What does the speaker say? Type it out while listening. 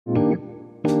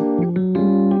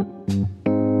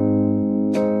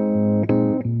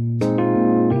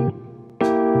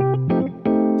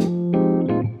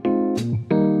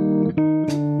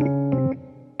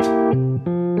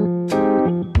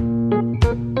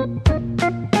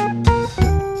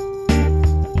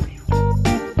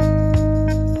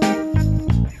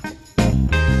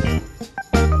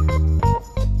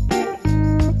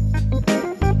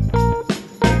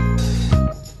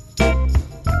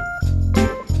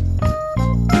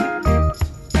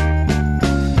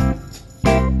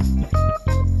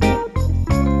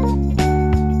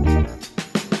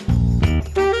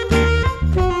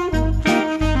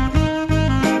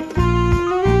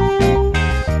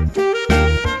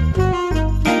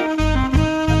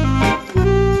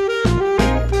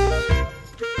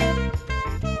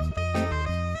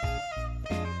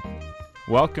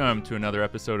Welcome to another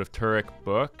episode of Turek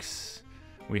Books.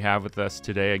 We have with us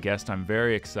today a guest I'm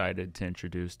very excited to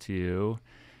introduce to you.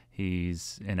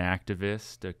 He's an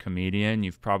activist, a comedian.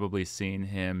 You've probably seen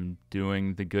him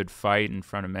doing the good fight in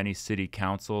front of many city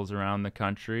councils around the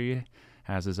country.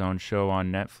 Has his own show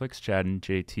on Netflix, Chad and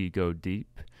JT Go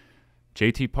Deep.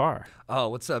 JT Parr. Oh,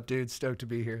 what's up, dude? Stoked to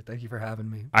be here. Thank you for having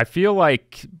me. I feel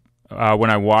like when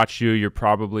I watch you, you're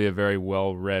probably a very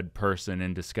well-read person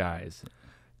in disguise.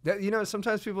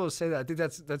 Sometimes people will say that. I think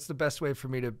that's the best way for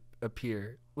me to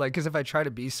appear. Like, because if I try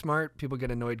to be smart, people get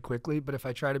annoyed quickly. But if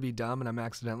I try to be dumb and I'm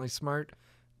accidentally smart,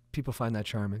 people find that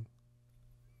charming.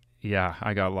 Yeah,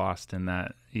 I got lost in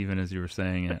that even as you were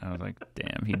saying it. I was like,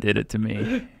 damn, he did it to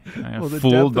me. I got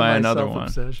fooled by another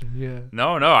one. Yeah.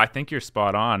 No, I think you're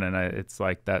spot on. And it's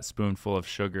like that spoonful of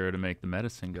sugar to make the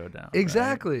medicine go down.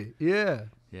 Exactly. Right? Yeah.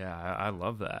 Yeah, I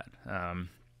love that.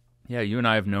 Yeah, you and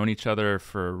I have known each other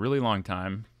for a really long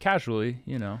time, casually,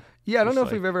 Yeah, I don't know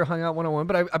if we've ever hung out one-on-one,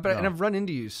 but and I've run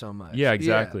into you so much. Yeah,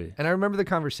 exactly. Yeah. And I remember the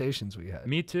conversations we had.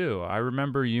 Me too. I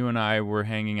remember you and I were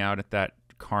hanging out at that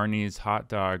Carney's hot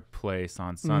dog place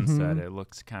on Sunset. It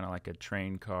looks kind of like a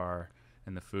train car,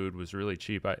 and the food was really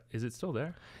cheap. Is it still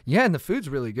there? Yeah, and the food's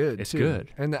really good, It's too.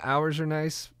 good. And the hours are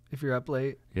nice if you're up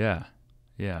late. Yeah,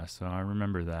 so I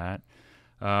remember that.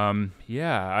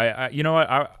 You know what?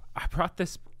 I brought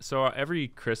this. So every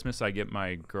Christmas I get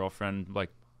my girlfriend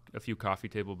like a few coffee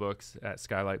table books at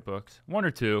Skylight Books, one or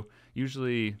two,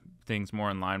 usually things more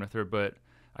in line with her. But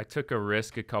I took a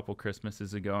risk a couple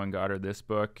Christmases ago and got her this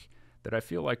book that I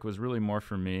feel like was really more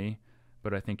for me,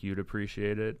 but I think you'd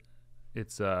appreciate it.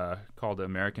 It's called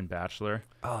American Bachelor.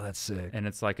 Oh, that's sick. And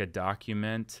it's like a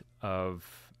document of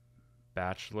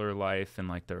bachelor life in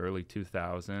like the early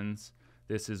 2000s.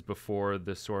 This is before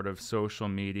the sort of social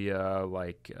media,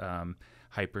 like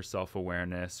hyper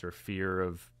self-awareness or fear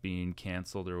of being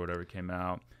canceled or whatever came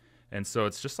out. And so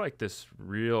it's just like this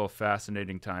real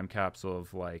fascinating time capsule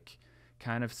of like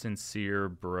kind of sincere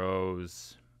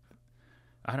bros.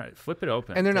 I don't know, flip it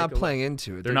open. And they're not playing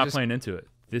into it. They're not playing into it.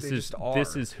 This is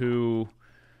who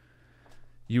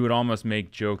you would almost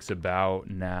make jokes about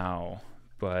now.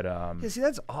 But yeah, see,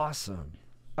 that's awesome.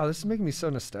 Oh, this is making me so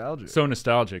nostalgic. So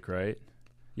nostalgic, right?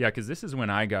 Yeah, because this is when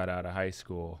I got out of high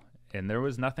school, and there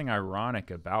was nothing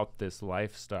ironic about this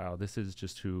lifestyle. This is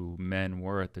just who men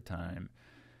were at the time,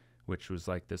 which was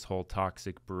like this whole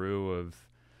toxic brew of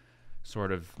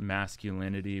sort of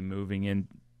masculinity moving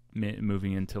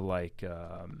into like,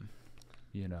 I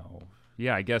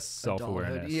guess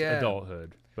self-awareness,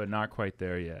 adulthood, but not quite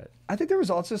there yet. I think there was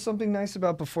also something nice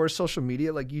about before social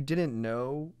media. Like, you didn't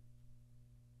know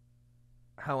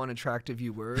how unattractive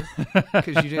you were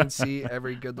because you didn't see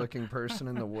every good-looking person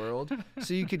in the world,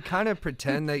 so you could kind of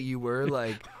pretend that you were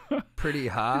like pretty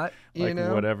hot, you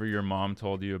know, whatever your mom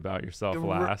told you about yourself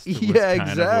last. Yeah, was kind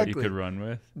exactly. Of what you could run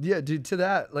with. Yeah, dude. To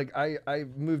that, like, I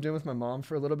moved in with my mom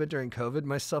for a little bit during COVID.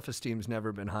 My self-esteem's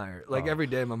never been higher. Like, every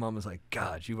day, my mom was like,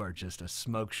 "God, you are just a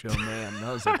smoke show man," and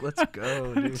I was like, "Let's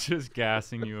go, dude." Just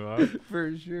gassing you up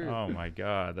for sure. Oh my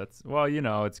God, it's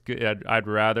good. I'd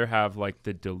rather have like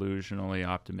the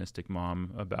delusionally optimistic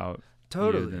mom about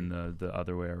you than the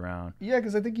other way around. Yeah,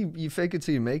 because I think you fake it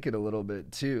till you make it a little bit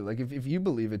too. Like, if you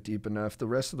believe it deep enough, the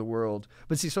rest of the world.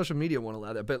 But see, social media won't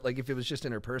allow that. But like, if it was just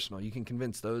interpersonal, you can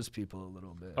convince those people a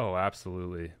little bit. Oh,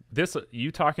 absolutely.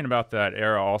 You talking about that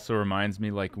era also reminds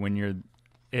me, like, when you're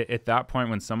at that point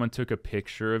when someone took a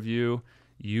picture of you,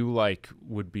 you like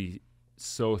would be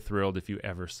so thrilled if you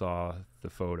ever saw the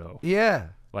photo. Yeah.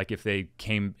 Like if they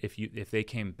came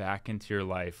back into your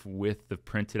life with the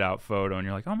printed out photo and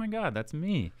you're like, oh my God, that's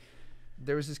me.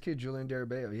 There was this kid, Julian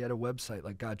Darabeo. He had a website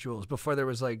like Got Jewels before there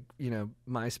was like,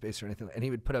 MySpace or anything. And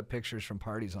he would put up pictures from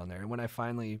parties on there. And when I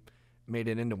finally made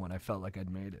it into one, I felt like I'd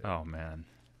made it. Oh man.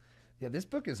 Yeah, this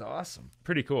book is awesome.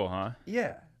 Pretty cool, huh?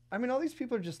 Yeah. I mean, all these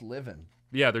people are just living.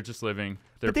 Yeah, they're just living.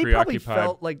 They're But they probably preoccupied.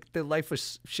 felt like the life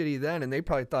was shitty then, and they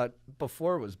probably thought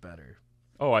before was better.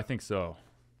 Oh, I think so.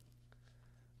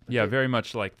 Yeah, very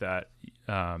much like that.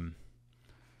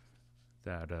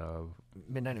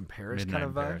 Midnight in Paris Midnight kind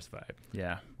of in vibe. Paris vibe.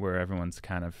 Yeah, where everyone's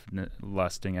kind of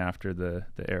lusting after the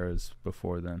eras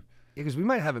before then. Yeah, because we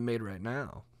might have it made right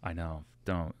now. I know.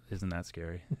 Don't. Isn't that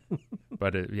scary?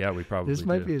 But we probably This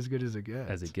might do, be as good as it gets.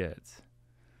 as it gets.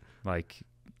 Like,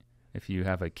 if you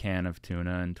have a can of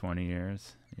tuna in 20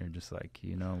 years, you're just like,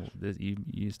 you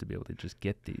used to be able to just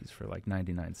get these for like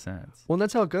 99 cents. Well, and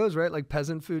that's how it goes, right? Like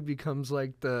peasant food becomes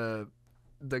like the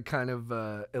kind of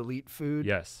elite food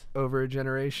Yes. over a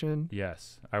generation.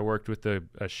 Yes. I worked with a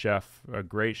chef, a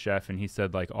great chef, and he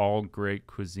said like all great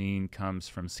cuisine comes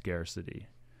from scarcity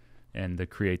and the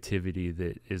creativity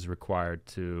that is required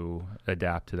to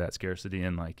adapt to that scarcity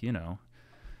and like,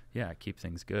 keep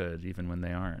things good even when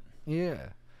they aren't. Yeah.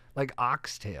 Like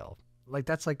oxtail. Like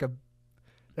that's like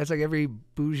every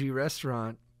bougie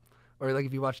restaurant, or like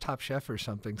if you watch Top Chef or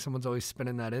something, someone's always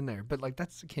spinning that in there. But like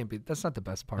that's not the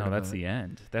best part. No, that's the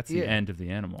end. That's the end of the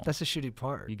animal. That's the shitty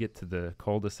part. You get to the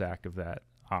cul-de-sac of that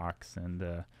ox, and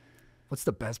what's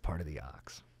the best part of the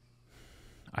ox?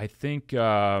 I think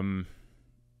I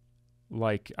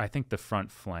think the front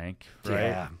flank, right?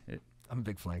 Yeah. I'm a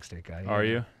big flank steak guy. Are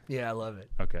you? Yeah, I love it.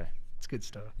 Okay. It's good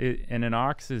stuff. And an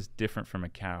ox is different from a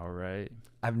cow, right?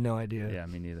 I have no idea. Yeah,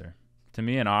 me neither. To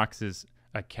me, an ox is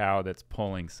a cow that's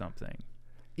pulling something.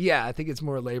 Yeah, I think it's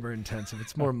more labor intensive.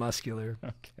 It's more muscular.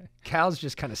 Okay. Cows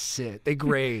just kind of sit. They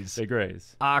graze. They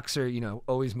graze. Ox are,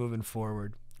 always moving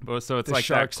forward. Well, so it's The like that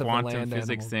sharks of the quantum land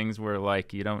physics animal. things where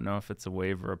like you don't know if it's a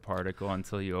wave or a particle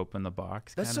until you open the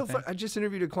box. That's kind so of fun. thing. I just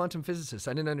interviewed a quantum physicist.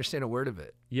 I didn't understand a word of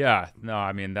it. Yeah. No,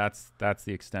 I mean that's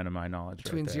the extent of my knowledge.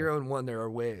 Between right there. 0 and 1, there are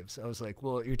waves. I was like,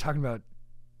 well, you're talking about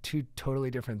two totally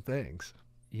different things.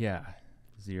 Yeah.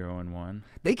 0 and 1.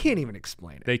 They can't even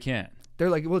explain it. They can't.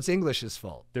 They're like, well, it's English's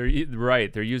fault. They're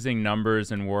right. They're using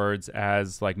numbers and words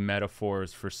as like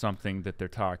metaphors for something that they're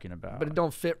talking about. But it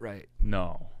don't fit right.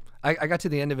 No. I got to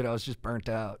the end of it. I was just burnt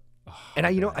out. Oh, And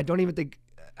I don't even think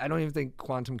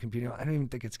quantum computing, I don't even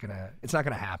think it's not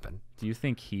gonna happen. Do you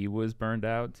think he was burned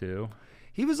out too?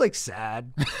 He was like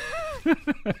sad.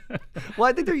 Well,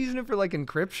 I think they're using it for like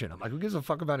encryption. I'm like, who gives a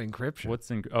fuck about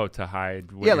encryption? To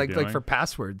hide what yeah, you're like doing? for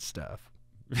password stuff.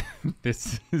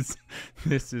 This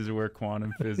is where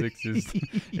quantum physics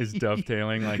is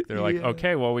dovetailing. Like they're like, Yeah.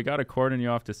 okay, well, we got to cordon you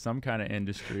off to some kind of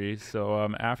industry.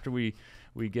 So after we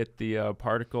get the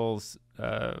particles,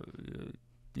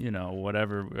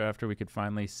 whatever, after we could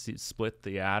finally split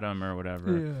the atom or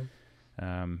whatever.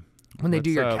 Yeah. When they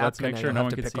do your let's CAPTCHA, make sure you'll no have one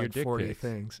to can pick see your like dick 40 pics.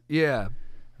 things. Yeah.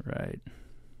 Right.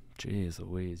 Jeez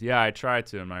Louise. Yeah, I tried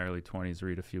to in my early 20s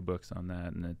read a few books on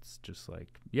that, and it's just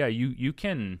like, yeah, you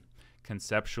can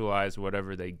conceptualize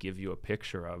whatever they give you a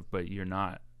picture of, but you're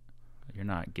not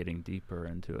getting deeper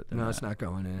into it than No, that. it's not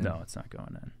going in. No, it's not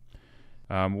going in.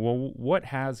 Well, what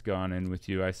has gone in with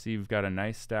you? I see you've got a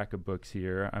nice stack of books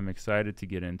here. I'm excited to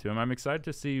get into them. I'm excited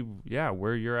to see,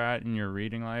 where you're at in your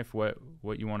reading life, what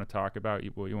you want to talk about,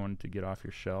 what you wanted to get off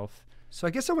your shelf. So I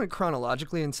guess I went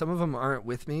chronologically, and some of them aren't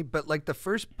with me. But like the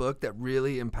first book that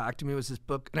really impacted me was this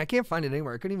book, and I can't find it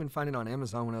anywhere. I couldn't even find it on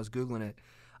Amazon when I was Googling it.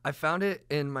 I found it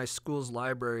in my school's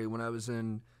library when I was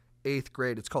in 8th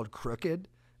grade. It's called Crooked.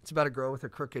 It's about a girl with a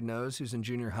crooked nose who's in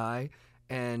junior high.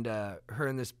 And her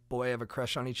and this boy have a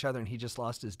crush on each other, and he just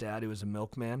lost his dad, who was a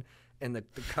milkman. And the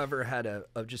cover had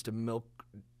just a milk,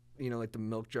 like the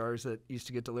milk jars that used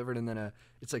to get delivered, and then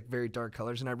it's like very dark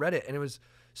colors. And I read it, and it was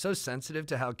so sensitive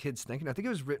to how kids think. And I think it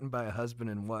was written by a husband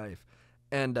and wife.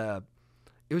 And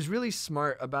it was really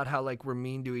smart about how like we're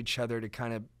mean to each other to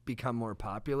kind of become more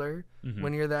popular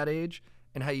when you're that age,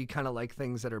 and how you kind of like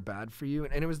things that are bad for you.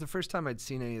 And it was the first time I'd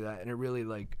seen any of that, and it really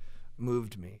like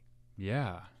moved me.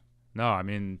 Yeah. No, I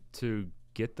mean, to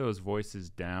get those voices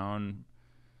down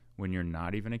when you're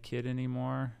not even a kid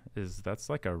anymore that's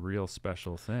like a real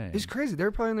special thing. It's crazy. They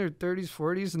were probably in their 30s,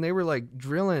 40s, and they were like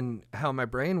drilling how my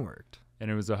brain worked.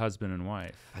 And it was a husband and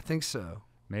wife. I think so.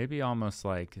 Maybe almost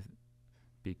like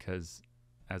because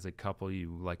as a couple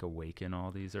you like awaken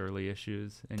all these early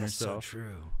issues in That's yourself. so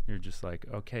true. You're just like,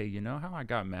 okay, you know how I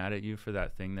got mad at you for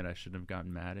that thing that I shouldn't have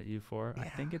gotten mad at you for? Yeah. I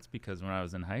think it's because when I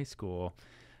was in high school,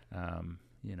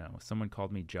 someone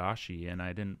called me Joshy, and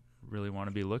I didn't really want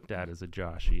to be looked at as a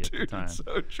Joshy at the time. It's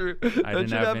so true. I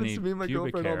didn't have happens any to me and my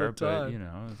pubic girlfriend all hair, the time. but, you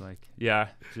know, it was like,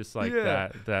 just like Yeah.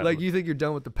 that. Like, you think you're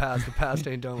done with the past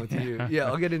ain't done with you. Yeah,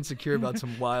 I'll get insecure about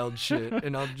some wild shit,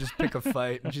 and I'll just pick a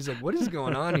fight, and she's like, what is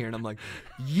going on here? And I'm like,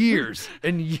 years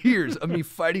and years of me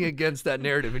fighting against that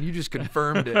narrative, and you just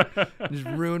confirmed it. Just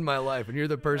ruined my life, and you're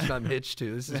the person I'm hitched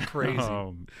to. This is crazy.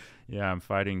 Yeah, I'm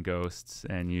fighting ghosts,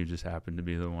 and you just happen to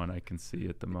be the one I can see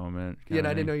at the moment. Yeah, and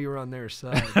I didn't know you were on their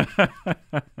side.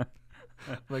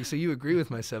 Like, so you agree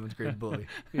with my 7th grade bully?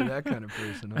 You're that kind of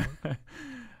person,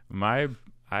 huh?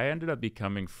 I ended up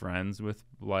becoming friends with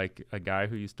like a guy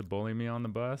who used to bully me on the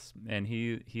bus, and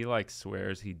he like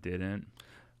swears he didn't.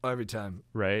 Oh, every time.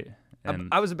 Right. And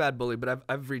I was a bad bully, but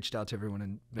I've reached out to everyone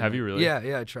and have you really?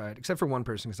 Yeah, I tried, except for one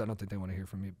person because I don't think they want to hear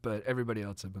from me. But everybody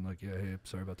else have been like, yeah, hey,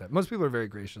 sorry about that. Most people are very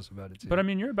gracious about it too. But I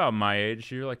mean, you're about my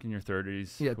age. You're like in your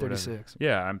 30s. Yeah, whatever. 36.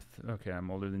 Yeah, I'm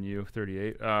older than you,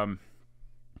 38.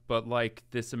 But like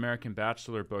this American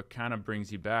Bachelor book kind of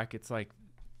brings you back. It's like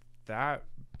that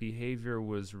behavior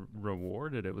was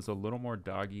rewarded. It was a little more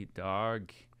dog eat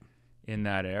dog in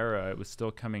that era. It was still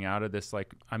coming out of this,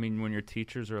 like, I mean, when your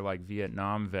teachers are like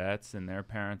Vietnam vets and their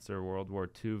parents are World War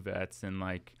II vets, and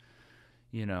like,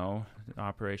 you know,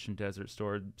 Operation Desert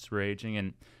Storm's raging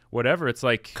and whatever, it's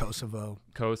like Kosovo.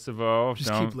 Just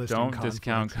don't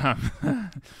discount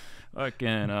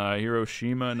fucking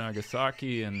Hiroshima,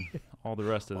 Nagasaki, and all the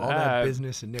rest of all that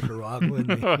business in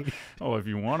Nicaragua. Oh, if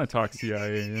you want to talk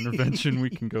CIA intervention, we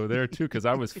can go there too, because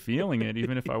I was feeling it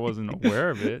even if I wasn't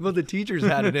aware of it. Well, the teachers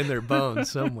had it in their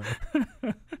bones somewhere.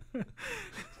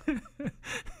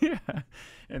 Yeah.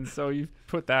 And so you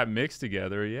put that mix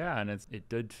together, and it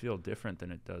did feel different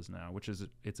than it does now, which is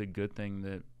it's a good thing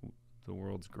that the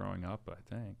world's growing up,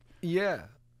 I think. Yeah.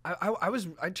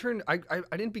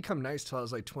 I didn't become nice till I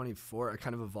was like 24. I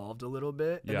kind of evolved a little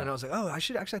bit. And then I was like, I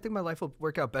think my life will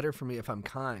work out better for me if I'm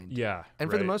kind. Yeah.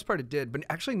 And for the most part it did. But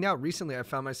actually now recently I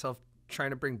found myself trying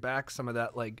to bring back some of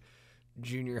that like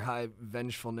junior high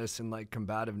vengefulness and like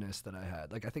combativeness that I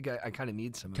had. Like I think I kind of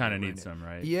need some of that. Kind of need some,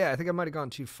 right? Yeah, I think I might have gone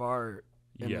too far.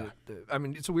 Yeah. I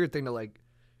mean, it's a weird thing to like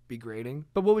be grading.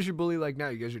 But what was your bully like now?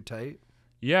 You guys are tight?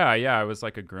 Yeah, I was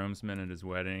like a groomsman at his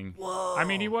wedding. Whoa. I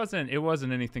mean, it wasn't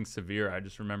anything severe. I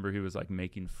just remember he was like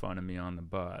making fun of me on the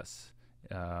bus,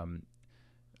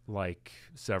 like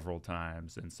several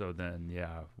times. And so then,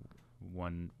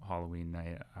 one Halloween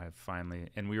night,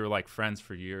 and we were like friends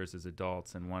for years as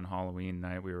adults. And one Halloween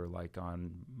night, we were like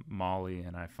on Molly,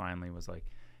 and I finally was like,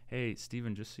 "Hey,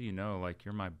 Steven, just so you know, like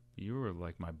you were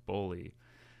like my bully."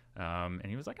 And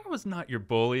he was like, I was not your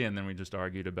bully. And then we just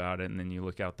argued about it. And then you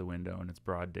look out the window and it's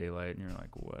broad daylight and you're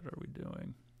like, what are we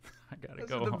doing? I got to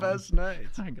go home. Those are the best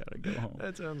nights. I got to go home.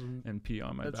 That sounds... And pee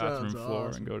on my bathroom floor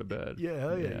awesome. And go to bed. Yeah,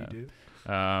 hell yeah, you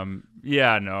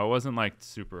do. No, it wasn't like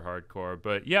super hardcore.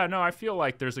 But I feel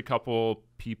like there's a couple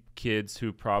kids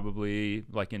who probably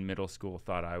like in middle school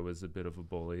thought I was a bit of a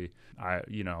bully.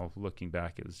 Looking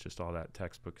back, it was just all that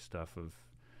textbook stuff of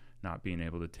not being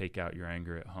able to take out your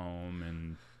anger at home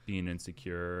and being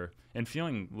insecure and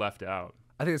feeling left out.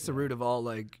 I think it's the root of all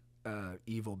like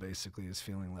evil, basically, is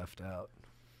feeling left out.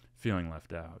 Feeling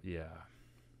left out, yeah.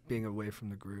 Being away from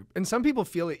the group. And some people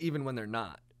feel it even when they're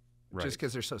not, right, just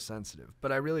because they're so sensitive.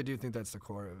 But I really do think that's the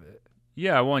core of it.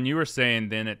 Yeah, well, and you were saying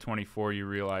then at 24 you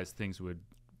realized things would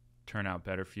turn out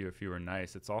better for you if you were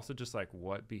nice. It's also just like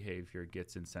what behavior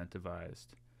gets incentivized.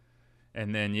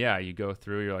 And then, you go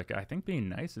through, you're like, I think being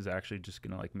nice is actually just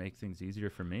going to like make things easier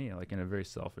for me, like in a very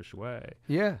selfish way.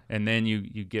 Yeah. And then you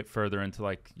get further into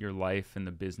like your life in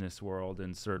the business world,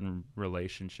 and certain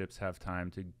relationships have time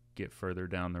to get further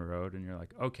down the road. And you're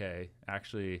like, okay,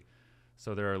 actually,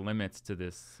 so there are limits to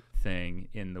this thing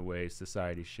in the way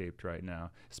society's shaped right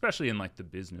now, especially in like the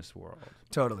business world.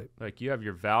 Totally. Like you have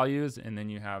your values and then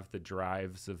you have the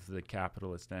drives of the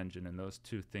capitalist engine, and those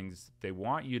two things, they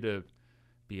want you to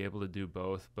be able to do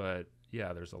both, but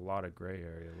there's a lot of gray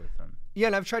area with them. Yeah,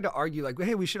 and I've tried to argue like,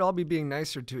 hey, we should all be being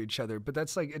nicer to each other, but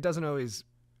that's like, it doesn't always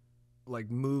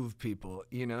like move people,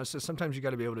 you know? So sometimes you got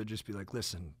to be able to just be like,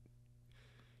 listen,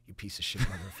 you piece of shit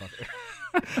motherfucker.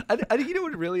 I think you know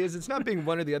what it really is? It's not being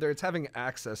one or the other. It's having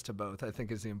access to both, I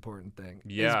think, is the important thing.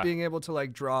 Yeah. Is being able to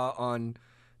like draw on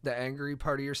the angry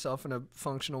part of yourself in a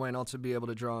functional way, and also be able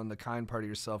to draw on the kind part of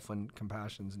yourself when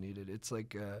compassion's needed. It's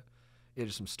like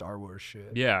just some Star Wars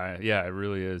shit. Yeah, it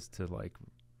really is to like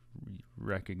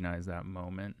recognize that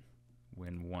moment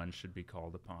when one should be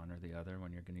called upon or the other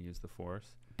when you're going to use the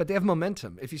force. But they have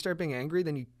momentum. If you start being angry,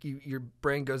 then your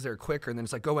brain goes there quicker, and then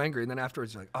it's like, go angry. And then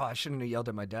afterwards, you're like, oh, I shouldn't have yelled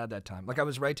at my dad that time. Like, I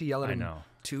was right to yell at him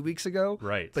 2 weeks ago.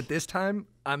 Right. But this time,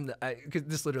 because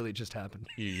this literally just happened.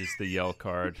 You used the yell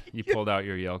card. You pulled out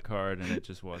your yell card, and it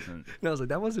just wasn't. And I was like,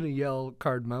 that wasn't a yell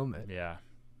card moment. Yeah.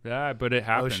 Yeah, but it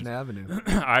happens. Ocean Avenue.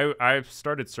 I've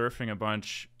started surfing a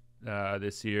bunch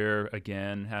this year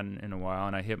again, hadn't in a while,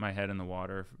 and I hit my head in the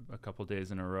water a couple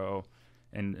days in a row.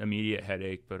 And immediate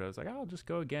headache, but I was like, I'll just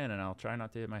go again, and I'll try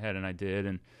not to hit my head, and I did,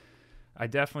 and I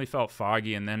definitely felt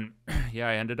foggy, and then, yeah,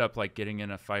 I ended up, like, getting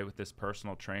in a fight with this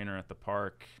personal trainer at the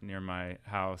park near my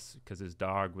house because his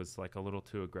dog was, like, a little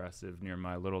too aggressive near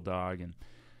my little dog, and,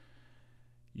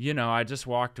 you know, I just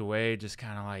walked away just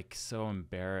kind of, like, so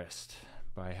embarrassed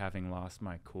by having lost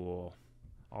my cool.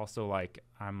 Also, like,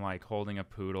 I'm, like, holding a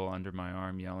poodle under my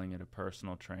arm, yelling at a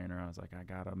personal trainer. I was like, I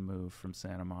gotta move from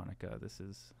Santa Monica.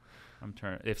 I'm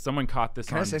turning. If someone caught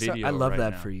this on video, I love right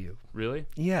that now. for you. Really?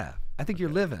 Yeah, I think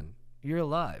you're living. You're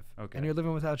alive. Okay. And you're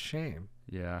living without shame.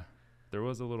 Yeah, there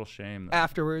was a little shame though.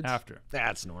 Afterwards. After.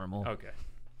 That's normal. Okay.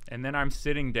 And then I'm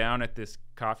sitting down at this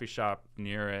coffee shop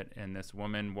near it, and this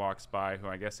woman walks by who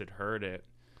I guess had heard it,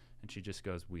 and she just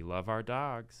goes, "We love our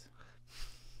dogs."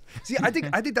 See, I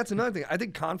think that's another thing. I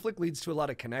think conflict leads to a lot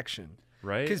of connection.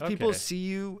 Right? Because people see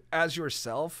you as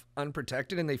yourself,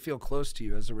 unprotected, and they feel close to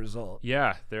you as a result.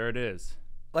 Yeah, there it is.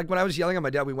 Like when I was yelling at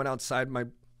my dad, we went outside my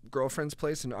girlfriend's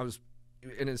place, and I was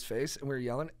in his face, and we were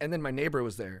yelling. And then my neighbor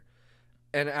was there.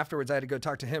 And afterwards, I had to go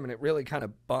talk to him, and it really kind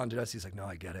of bonded us. He's like, no,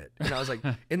 I get it. And I was like,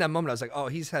 in that moment, I was like, oh,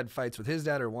 he's had fights with his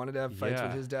dad or wanted to have fights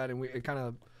with his dad. And it kind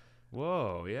of...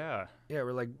 Whoa, yeah. Yeah,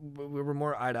 we're like, we were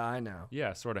more eye to eye now.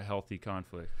 Yeah, sort of healthy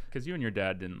conflict. Because you and your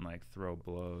dad didn't, like, throw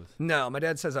blows. No, my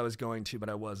dad says I was going to, but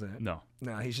I wasn't. No.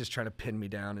 No, he's just trying to pin me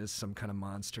down as some kind of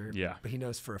monster. Yeah. But he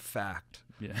knows for a fact.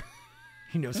 Yeah.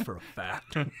 He knows for a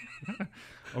fact.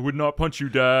 I would not punch you,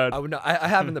 Dad. I would not. I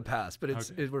have in the past, but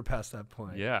we're past that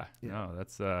point. Yeah. No,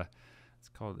 that's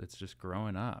it's just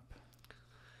growing up.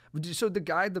 So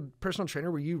the personal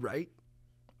trainer, were you right?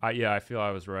 Yeah, I feel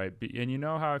I was right. And you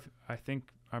know how I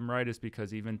think I'm right is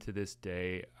because even to this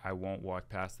day, I won't walk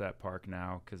past that park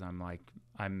now because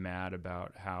I'm mad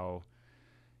about how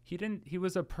he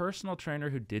was a personal trainer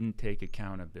who didn't take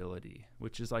accountability,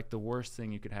 which is like the worst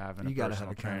thing you could have in a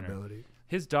personal trainer. Accountability.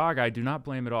 His dog, I do not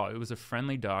blame at all. It was a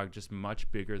friendly dog, just much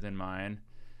bigger than mine.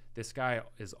 This guy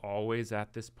is always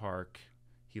at this park.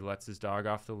 He lets his dog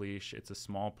off the leash. It's a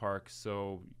small park,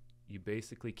 so you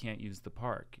basically can't use the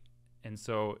park. And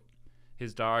so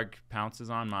his dog pounces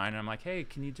on mine, and I'm like, hey,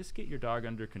 can you just get your dog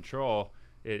under control?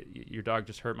 Your dog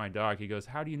just hurt my dog. He goes,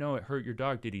 how do you know it hurt your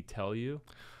dog? Did he tell you?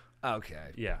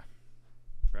 Okay. Yeah.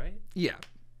 Right? Yeah.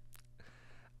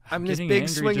 I'm this big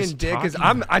swinging dick.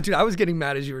 I was getting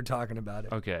mad as you were talking about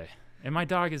it. Okay. And my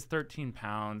dog is 13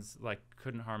 pounds, like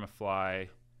couldn't harm a fly.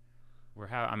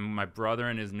 My brother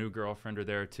and his new girlfriend are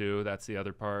there too. That's the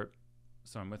other part.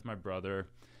 So I'm with my brother.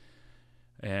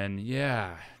 And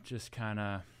yeah, just kind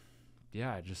of,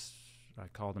 I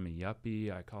called him a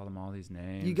yuppie. I called him all these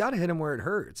names. You got to hit him where it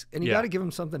hurts. And you got to give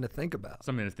him something to think about.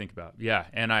 Something to think about. Yeah.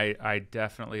 And I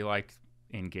definitely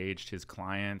engaged his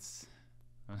clients.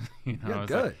 You know, I was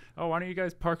good. Like, oh, why don't you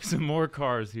guys park some more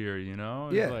cars here? You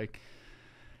know?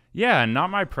 Yeah. Not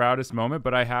my proudest moment,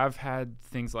 but I have had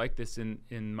things like this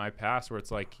in my past where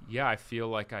it's like, yeah, I feel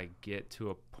like I get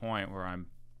to a point where I'm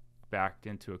backed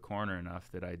into a corner enough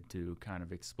that I do kind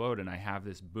of explode, and I have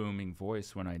this booming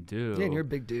voice when I do. Yeah, and you're a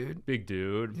big dude. Big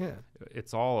dude. Yeah.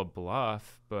 It's all a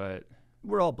bluff, but...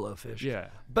 We're all blowfish. Yeah.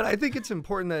 But I think it's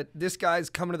important that this guy's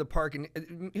coming to the park,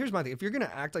 and here's my thing. If you're going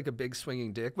to act like a big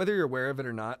swinging dick, whether you're aware of it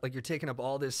or not, like you're taking up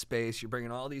all this space, you're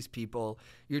bringing all these people,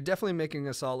 you're definitely making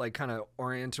us all like kind of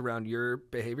orient around your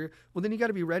behavior. Well, then you got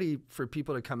to be ready for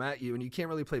people to come at you, and you can't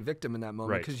really play victim in that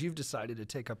moment because you've decided to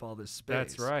take up all this space.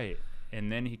 That's right. And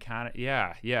then he kind of,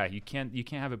 you can't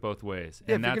have it both ways.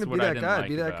 Yeah, and if that's you're what gonna I didn't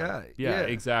be like that about guy. it. Yeah,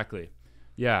 exactly.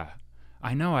 Yeah.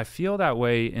 I know. I feel that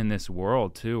way in this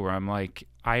world too, where I'm like,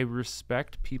 I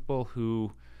respect people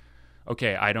who,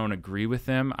 okay, I don't agree with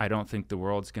them. I don't think the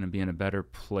world's going to be in a better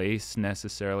place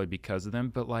necessarily because of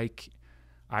them. But like,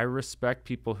 I respect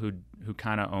people who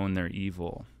kind of own their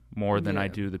evil more than I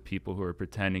do the people who are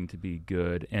pretending to be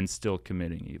good and still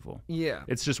committing evil. Yeah.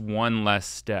 It's just one less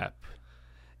step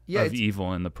of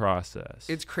evil in the process.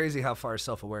 It's crazy how far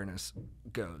self-awareness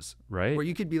goes. Right? Where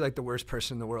you could be like the worst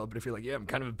person in the world, but if you're like, yeah, I'm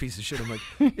kind of a piece of shit, I'm like,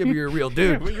 yeah, but you're a real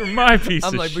dude. Yeah, but you're my piece of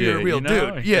shit. I'm like, but you're a real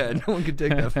dude. Yeah, no one can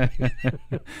take that from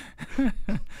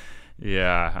you.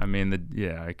 Yeah, I mean,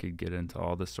 I could get into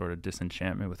all this sort of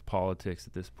disenchantment with politics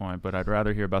at this point, but I'd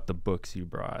rather hear about the books you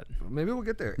brought. Maybe we'll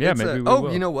get there. Yeah, maybe we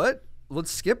will. You know what?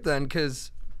 Let's skip then,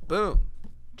 because boom.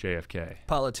 JFK.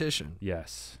 Politician.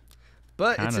 Yes.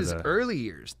 But it's his early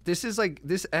years.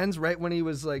 This ends right when he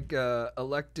was like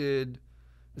elected.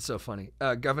 It's so funny.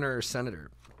 Governor or senator.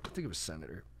 I think it was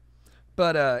senator.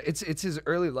 But it's his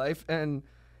early life. And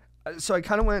so I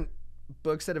kind of went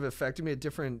books that have affected me at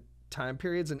different time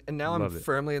periods. And now I'm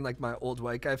firmly in like my old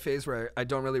white guy phase where I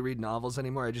don't really read novels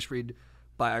anymore. I just read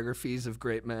biographies of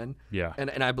great men. Yeah.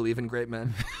 And I believe in great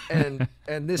men. and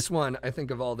this one, I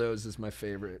think of all those, is my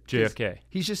favorite. JFK.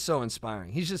 He's just so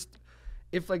inspiring. He's just,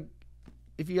 if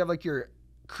you have like your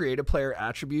creative player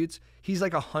attributes, he's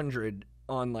like 100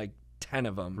 on like 10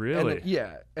 of them. Really? And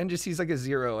yeah. And just he's like a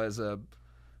 0 as a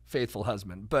faithful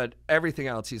husband. But everything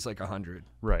else, he's like 100.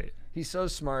 Right. He's so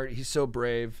smart. He's so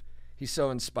brave. He's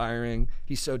so inspiring.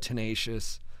 He's so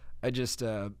tenacious. I just,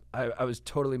 I was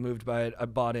totally moved by it. I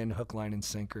bought in hook, line, and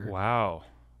sinker. Wow.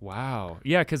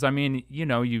 Yeah, because I mean, you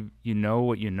know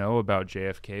what you know about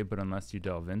JFK, but unless you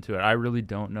delve into it, I really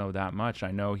don't know that much.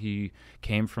 I know he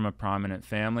came from a prominent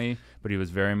family, but he was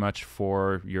very much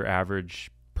for your average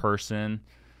person,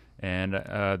 and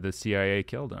the CIA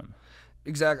killed him.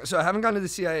 Exactly. So I haven't gone to the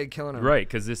CIA killing him. Right,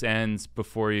 because this ends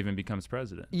before he even becomes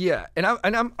president. Yeah,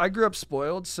 I grew up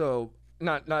spoiled, so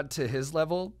not to his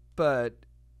level, but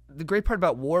the great part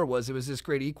about war was it was this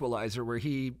great equalizer where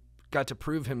he got to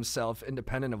prove himself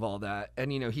independent of all that.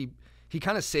 And, you know, he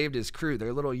kind of saved his crew.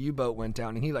 Their little U-boat went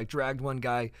down, and he, like, dragged one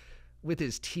guy with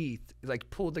his teeth, like,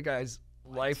 pulled the guy's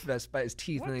life vest by his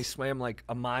teeth, and they swam, like,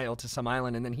 a mile to some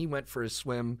island. And then he went for a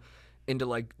swim into,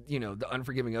 like, you know, the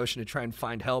unforgiving ocean to try and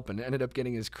find help, and ended up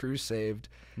getting his crew saved.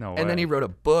 No way. And then he wrote a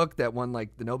book that won,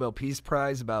 like, the Nobel Peace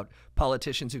Prize about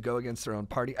politicians who go against their own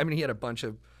party. I mean, he had a bunch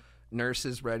of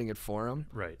nurses writing it for him.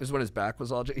 Right. This is when his back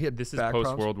was all... He had This is back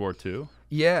post-World problems. War II?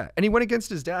 Yeah. And he went against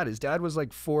his dad. His dad was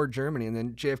like for Germany, and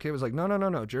then JFK was like,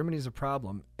 no, Germany's a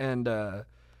problem. And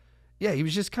yeah, he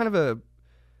was just kind of a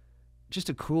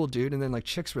cool dude, and then like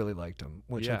chicks really liked him,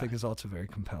 which I think is also very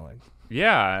compelling.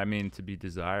 Yeah, I mean, to be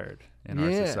desired in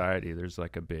our society, there's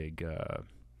like a big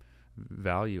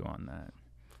value on that.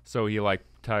 So he like,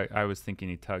 I was thinking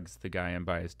he tugs the guy in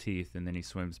by his teeth, and then he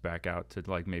swims back out to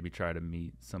like maybe try to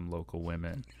meet some local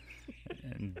women,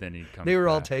 and then he comes. They were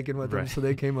back. all taken with him, so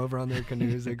they came over on their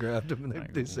canoes. They grabbed him, and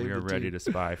like, they saved we are the ready team. to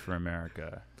spy for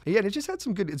America. Yeah, and it just had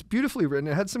some good. It's beautifully written.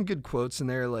 It had some good quotes in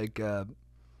there, like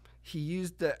he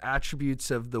used the attributes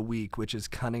of the weak, which is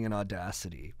cunning and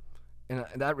audacity. And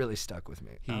that really stuck with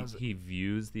me. He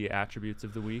views the attributes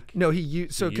of the weak. No,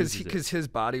 because his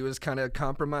body was kind of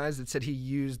compromised. It said he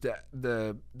used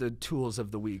the tools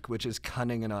of the weak, which is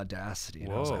cunning and audacity.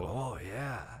 And I was like, oh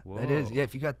yeah, that is. Yeah,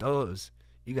 if you got those,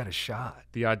 you got a shot.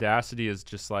 The audacity is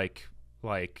just like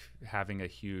having a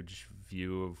huge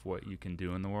view of what you can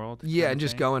do in the world. Yeah, and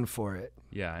just going for it.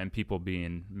 Yeah, and people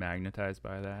being magnetized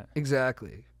by that.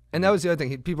 Exactly. And that was the other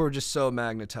thing. People were just so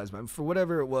magnetized by him for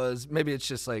whatever it was. Maybe it's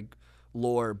just like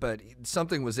lore, but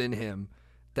something was in him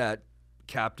that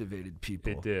captivated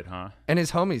people. It did, huh? And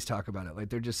his homies talk about it. Like,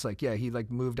 they're just like, yeah, he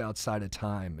like moved outside of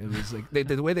time. It was like,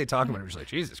 the way they talk about it was like,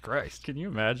 Jesus Christ. Can you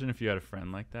imagine if you had a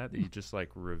friend like that you just like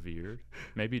revered?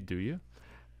 Maybe, do you?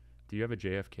 Do you have a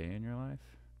JFK in your life?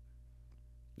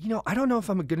 You know, I don't know if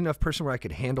I'm a good enough person where I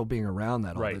could handle being around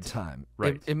that all the time.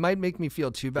 Right. It might make me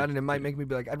feel too bad, and it might make me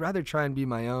be like, I'd rather try and be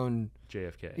my own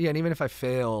JFK. Yeah, and even if I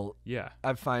fail, yeah,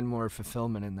 I find more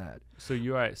fulfillment in that. So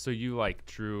you like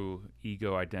true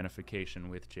ego identification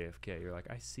with JFK. You're like,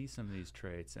 I see some of these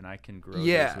traits, and I can grow these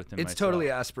within myself. Yeah, it's totally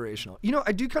aspirational. You know,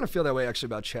 I do kind of feel that way actually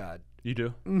about Chad. You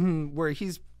do? Mm-hmm. Where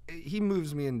he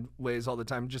moves me in ways all the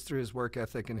time just through his work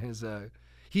ethic and his.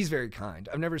 He's very kind.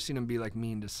 I've never seen him be like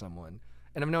mean to someone.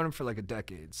 And I've known him for like a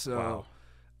decade, so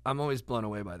I'm always blown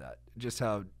away by that. Just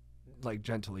how like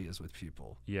gentle he is with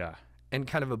people. Yeah. And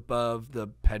kind of above the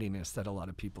pettiness that a lot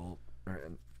of people are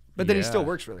in. But then he still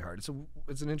works really hard.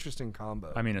 It's an interesting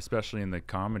combo. I mean, especially in the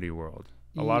comedy world.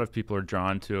 A lot of people are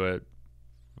drawn to it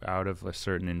out of a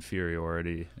certain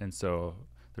inferiority, and so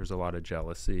there's a lot of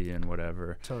jealousy and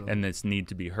whatever. Totally. And this need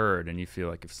to be heard, and you feel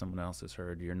like if someone else is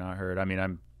heard, you're not heard. I mean,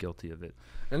 I'm guilty of it.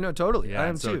 And no, totally. Yeah, I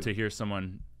am so too. To hear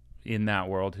someone in that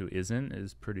world who isn't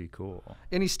is pretty cool.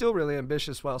 And he's still really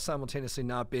ambitious while simultaneously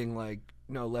not being like,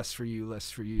 no, less for you, less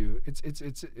for you.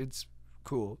 It's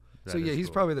cool. So yeah,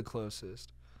 he's probably the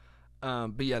closest.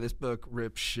 But yeah, this book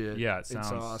rips shit. Yeah, it's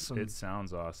awesome. It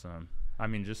sounds awesome. I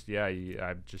mean, just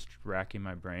I'm just racking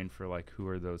my brain for like who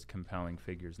are those compelling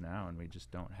figures now, and we just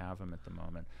don't have them at the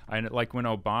moment. Like when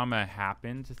Obama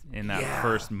happened in that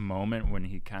first moment when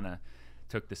he kind of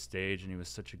took the stage, and he was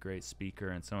such a great speaker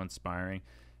and so inspiring,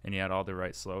 and he had all the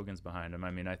right slogans behind him.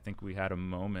 I mean, I think we had a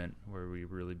moment where we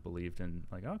really believed in,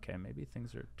 like, okay, maybe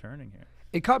things are turning here.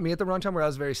 It caught me at the wrong time where I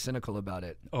was very cynical about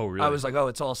it. Oh, really? I was like, oh,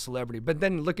 it's all celebrity. But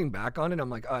then looking back on it, I'm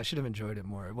like, oh, I should have enjoyed it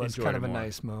more. It was kind of a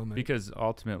nice moment. Because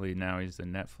ultimately now he's a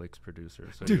Netflix producer.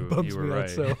 So Dude, you were right.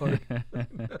 so hard.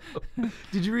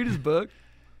 Did you read his book?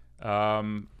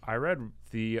 I read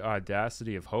The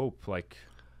Audacity of Hope, like,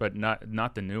 but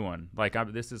not the new one. Like,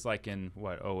 this is like in,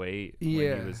 what, 08 when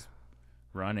he was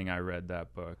running. I read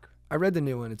that book. I read the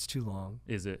new one. It's too long.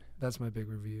 Is it? That's my big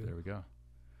review. There we go.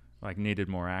 Like, needed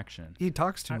more action. He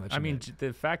talks too much. I mean,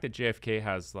 the fact that JFK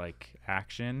has, like,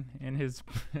 action in his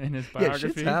biography, yeah,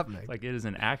 shit's happening. Like, it is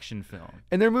an action film.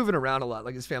 And they're moving around a lot.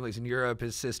 Like, his family's in Europe.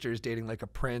 His sister's dating like a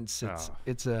prince.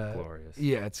 It's glorious.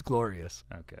 Yeah, it's glorious.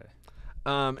 Okay.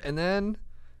 And then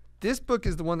this book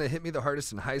is the one that hit me the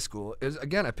hardest in high school.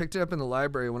 Again, I picked it up in the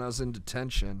library when I was in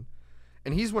detention,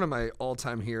 and he's one of my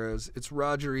all-time heroes. It's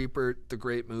Roger Ebert, The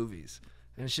Great Movies,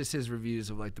 and it's just his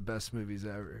reviews of like the best movies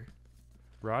ever.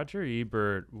 Roger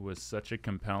Ebert was such a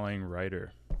compelling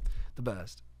writer. The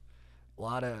best. A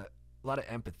lot of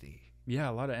empathy. Yeah,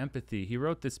 a lot of empathy. He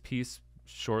wrote this piece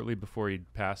shortly before he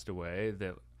passed away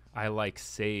that I like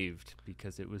saved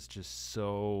because it was just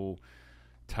so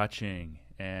touching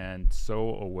and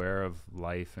so aware of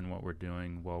life and what we're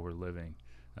doing while we're living.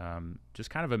 Just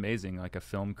kind of amazing. Like, a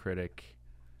film critic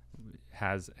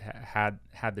had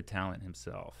the talent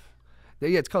himself.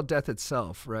 Yeah, it's called Death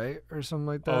Itself, right, or something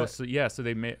like that. Oh, so yeah, so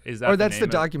they made is that? Or the that's name the of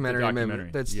documentary. The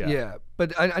documentary. That's yeah.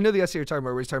 But I know the essay you're talking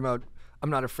about, where he's talking about, I'm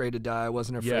not afraid to die. I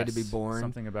wasn't afraid to be born.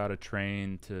 Something about a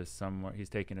train to somewhere. He's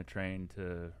taking a train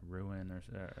to Rouen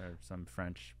or some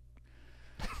French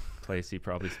place he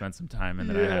probably spent some time in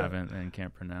that I haven't and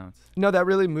can't pronounce. No, that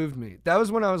really moved me. That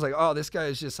was when I was like, oh, this guy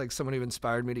is just like someone who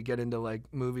inspired me to get into like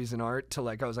movies and art. To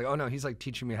like, I was like, oh no, he's like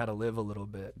teaching me how to live a little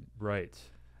bit. Right.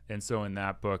 And so in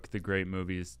that book, The Great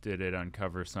Movies, did it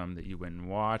uncover some that you went and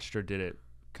watched, or did it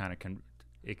kind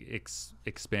of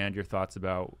expand your thoughts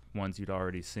about ones you'd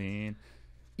already seen?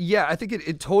 Yeah, I think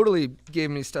it totally gave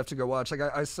me stuff to go watch. Like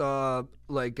I saw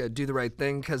like Do the Right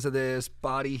Thing because of this,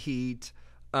 Body Heat,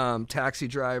 Taxi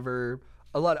Driver.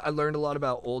 I learned a lot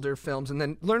about older films, and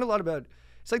then learned a lot about.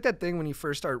 It's like that thing when you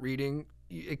first start reading,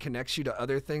 it connects you to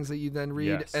other things that you then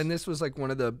read. Yes. And this was like one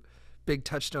of the big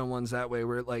touchstone ones that way,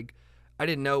 where like I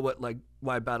didn't know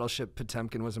why Battleship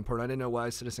Potemkin was important. I didn't know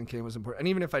why Citizen Kane was important. And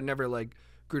even if I never like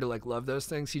grew to like love those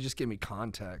things, he just gave me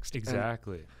context.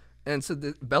 Exactly. And so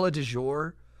the Bella de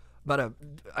Jour,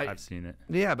 I've seen it.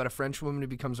 Yeah, about a French woman who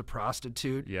becomes a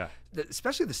prostitute. Yeah.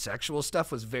 Especially the sexual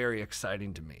stuff was very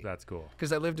exciting to me. That's cool.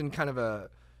 Because I lived in kind of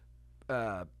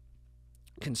a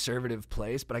conservative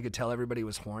place, but I could tell everybody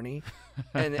was horny.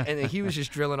 and he was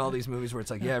just drilling all these movies where it's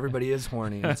like, yeah, everybody is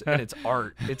horny. And it's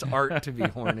art. It's art to be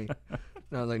horny.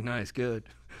 And I was like, nice, good.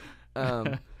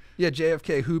 Yeah,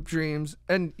 JFK, Hoop Dreams.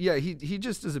 And yeah, he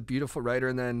just is a beautiful writer.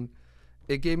 And then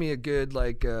it gave me a good,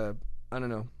 like, I don't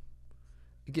know.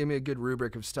 It gave me a good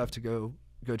rubric of stuff to go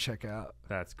check out.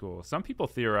 That's cool. Some people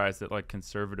theorize that like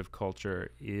conservative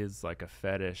culture is like a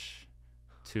fetish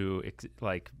to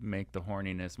like make the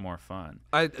horniness more fun.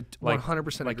 I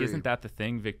 100% agree. Like, isn't that the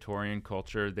thing? Victorian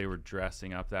culture, they were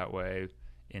dressing up that way,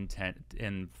 intent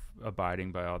and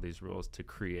abiding by all these rules to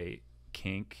create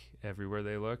kink everywhere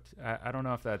they looked. I don't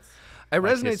know if that's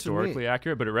resonates historically with me.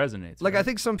 Accurate, but it resonates. Like, right? I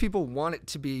think some people want it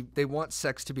to be. They want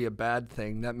sex to be a bad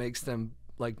thing that makes them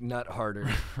like nut harder.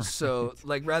 Right. So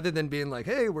like rather than being like,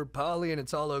 hey, we're poly and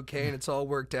it's all okay and it's all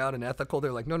worked out and ethical,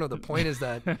 they're like, no, the point is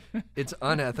that it's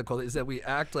unethical, is that we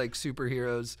act like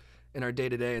superheroes in our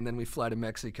day-to-day and then we fly to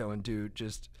Mexico and do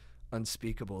just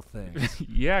unspeakable things.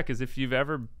 Yeah, because if you've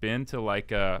ever been to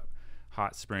like a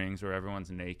hot springs where everyone's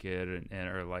naked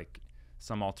or like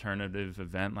some alternative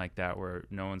event like that where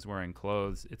no one's wearing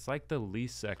clothes, it's like the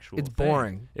least sexual It's thing.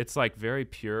 boring. It's like very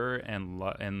pure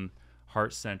and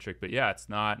heart-centric, but yeah, it's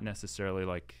not necessarily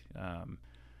like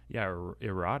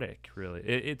erotic, really.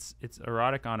 It's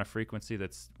erotic on a frequency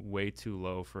that's way too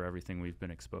low for everything we've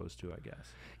been exposed to, I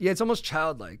guess. Yeah, it's almost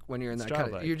childlike when you're in It's that kind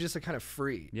childlike. of, you're just like kind of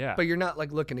free. Yeah. But you're not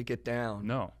like looking to get down.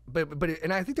 No.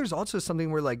 And I think there's also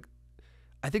something where like,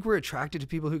 I think we're attracted to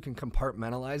people who can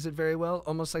compartmentalize it very well,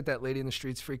 almost like that lady in the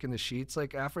streets freaking the sheets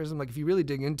like aphorism. Like if you really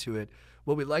dig into it,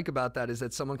 what we like about that is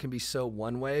that someone can be so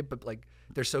one way, but like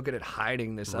they're so good at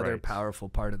hiding this other powerful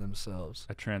part of themselves.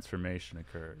 A transformation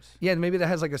occurs. Yeah, and maybe that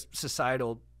has like a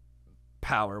societal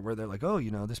power where they're like, oh,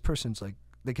 you know, this person's like,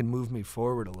 they can move me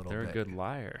forward a little They're bit. a good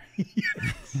liar.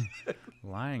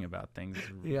 Lying about things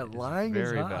lying is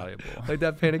very is hot. valuable. Like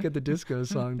that Panic at the Disco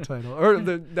song title. Or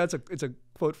it's a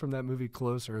quote from that movie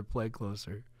Closer, or Play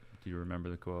Closer. Do you remember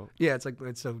the quote? Yeah,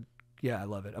 I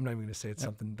love it. I'm not even going to say it's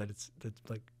something that's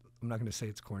like, I'm not going to say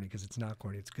it's corny because it's not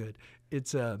corny. It's good.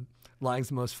 It's lying's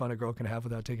the most fun a girl can have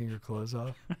without taking her clothes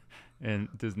off. And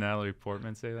does Natalie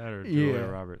Portman say that, or Julia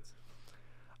Roberts?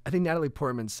 I think Natalie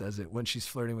Portman says it when she's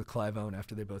flirting with Clive Owen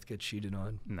after they both get cheated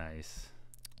on. Nice.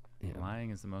 Yeah. Lying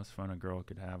is the most fun a girl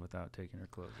could have without taking her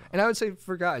clothes off. And I would say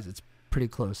for guys, it's pretty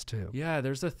close too. Yeah,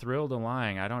 there's a thrill to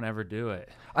lying. I don't ever do it.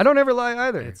 I don't ever lie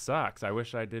either. It sucks. I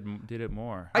wish I did it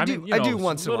more. I do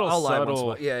once in a while. I'll lie once in a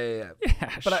while. Yeah.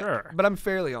 Yeah, but sure. But I'm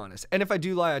fairly honest. And if I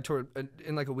do lie,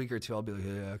 in like a week or two, I'll be like,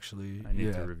 hey, actually, I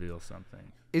need to reveal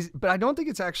something. But I don't think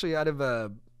it's actually out of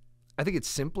I think it's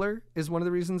simpler is one of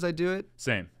the reasons I do it.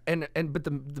 Same. But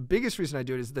the biggest reason I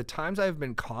do it is the times I've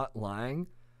been caught lying,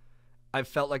 I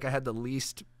felt like I had the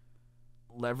least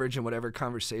leverage in whatever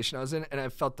conversation I was in, and I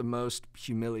felt the most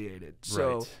humiliated.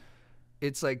 So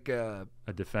it's like a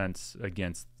defense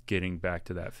against getting back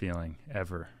to that feeling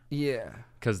ever. Yeah.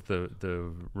 Because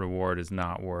the reward is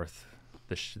not worth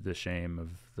the shame of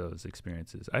those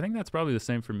experiences. I think that's probably the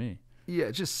same for me. Yeah,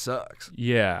 it just sucks.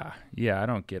 Yeah, I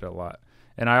don't get a lot.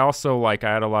 And I also, I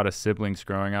had a lot of siblings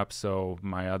growing up, so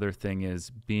my other thing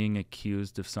is being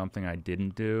accused of something I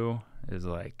didn't do is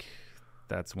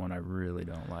that's one I really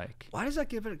don't like. Why does that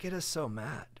get us so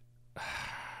mad?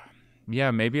 Yeah,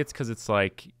 maybe it's because it's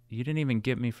you didn't even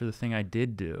get me for the thing I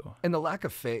did do. And the lack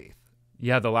of faith.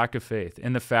 Yeah, the lack of faith.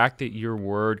 And the fact that your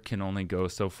word can only go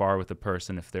so far with a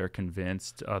person if they're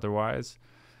convinced otherwise,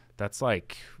 that's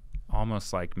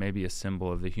almost maybe a symbol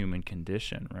of the human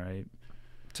condition, right?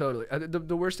 Totally.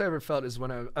 The worst I ever felt is when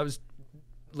I was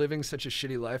living such a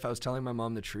shitty life. I was telling my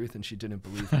mom the truth and she didn't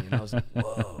believe me. And I was like,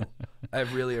 whoa,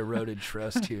 I've really eroded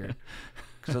trust here.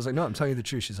 Because I was like, no, I'm telling you the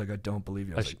truth. She's like, I don't believe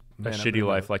you. I was a shitty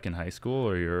life in high school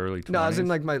or your early 20s? No, I was in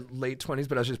my late 20s,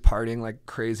 but I was just partying like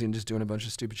crazy and just doing a bunch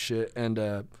of stupid shit. And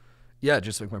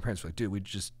just my parents were like, dude, we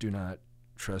just do not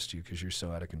trust you because you're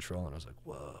so out of control. And I was like,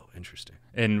 whoa, interesting.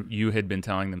 And you had been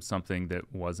telling them something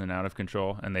that wasn't out of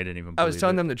control and they didn't even believe I was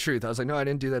telling them the truth. I was like, no, I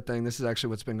didn't do that thing. This is actually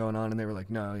what's been going on. And they were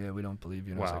like, no, yeah, we don't believe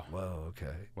you. And I was like, whoa,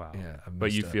 okay. Wow. Yeah.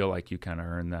 But you feel like you kind of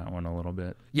earned that one a little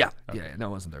bit? Yeah. Okay. Yeah. No,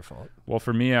 it wasn't their fault. Well,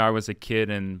 for me, I was a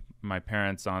kid and my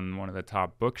parents on one of the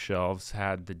top bookshelves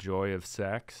had The Joy of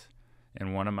Sex.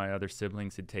 And one of my other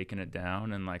siblings had taken it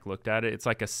down and looked at it. It's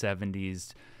like a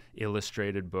 70s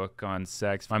illustrated book on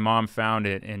sex. My mom found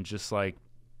it and just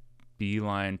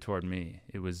beeline toward me.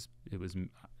 It was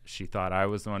she thought I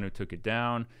was the one who took it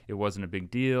down. It wasn't a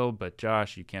big deal, but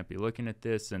Josh, you can't be looking at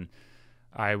this. And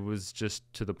I was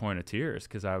just to the point of tears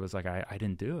because I was like, I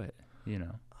didn't do it,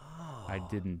 I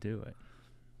didn't do it.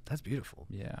 That's beautiful.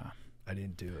 Yeah. I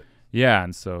didn't do it. Yeah,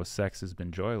 and so sex has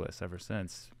been joyless ever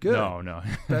since. Good. No.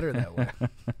 Better that way.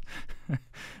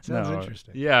 Sounds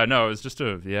interesting. Yeah, no, it was just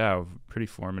a pretty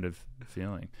formative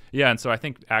feeling. Yeah, and so I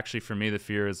think actually for me the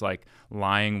fear is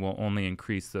lying will only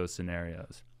increase those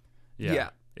scenarios.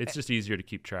 Yeah. It's just easier to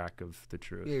keep track of the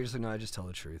truth. Yeah, you're just like, no, I just tell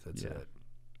the truth. That's it.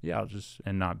 Yeah,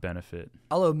 and not benefit.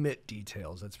 I'll omit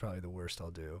details. That's probably the worst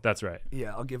I'll do. That's right.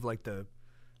 Yeah, I'll give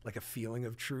a feeling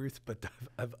of truth, but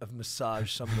I've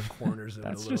massaged some of the corners of it a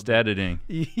little bit. That's just editing.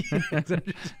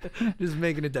 just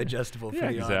making it digestible for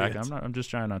the audience. I'm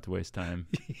just trying not to waste time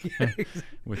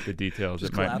with the details.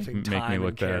 Just it might make me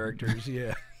look bad. Characters,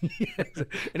 yeah. And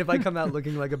if I come out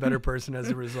looking like a better person as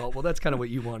a result, well, that's kind of what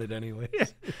you wanted anyways. Yeah.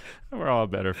 We're all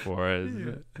better for it.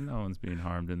 Yeah. No one's being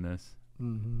harmed in this.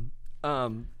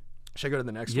 Mm-hmm. Should I go to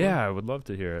the next one? Yeah, I would love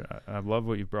to hear it. I love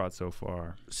what you've brought so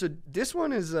far. So this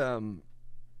one is...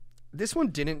 This one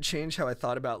didn't change how I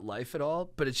thought about life at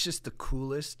all, but it's just the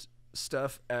coolest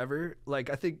stuff ever.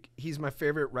 I think he's my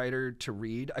favorite writer to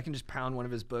read. I can just pound one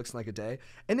of his books in a day.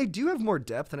 And they do have more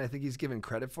depth than I think he's given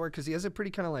credit for because he has a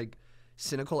pretty kind of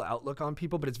cynical outlook on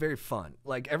people, but it's very fun.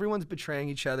 Everyone's betraying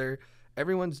each other.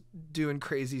 Everyone's doing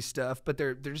crazy stuff, but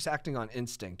they're just acting on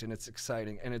instinct, and it's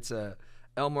exciting. And it's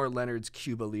Elmore Leonard's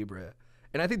CUBA LIBRE.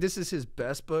 And I think this is his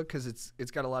best book because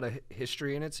it's got a lot of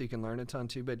history in it, so you can learn a ton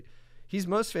too. But he's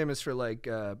most famous for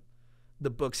the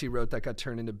books he wrote that got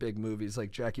turned into big movies, like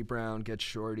Jackie Brown, Get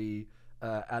Shorty,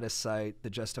 Out of Sight, the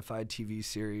Justified TV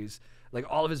series.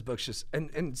 All of his books just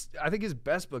and I think his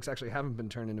best books actually haven't been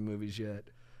turned into movies yet.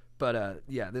 But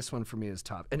this one for me is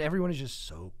top. And everyone is just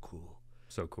so cool.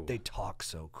 So cool. They talk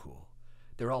so cool.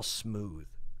 They're all smooth.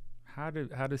 How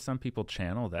do some people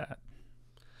channel that?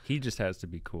 He just has to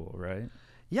be cool, right?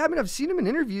 Yeah, I mean, I've seen him in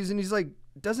interviews, and he's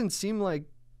doesn't seem like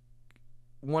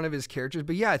one of his characters.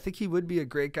 But yeah, I think he would be a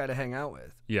great guy to hang out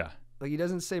with. Yeah. Like, he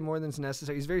doesn't say more than's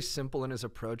necessary. He's very simple in his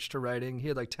approach to writing. He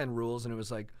had like 10 rules, and it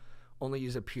was like only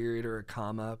use a period or a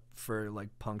comma for like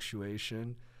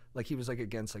punctuation. Like, he was like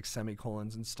against like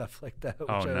semicolons and stuff like that, which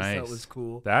I always thought was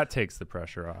cool. That takes the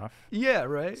pressure off. Yeah,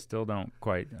 right? Still don't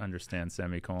quite understand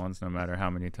semicolons no matter how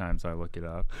many times I look it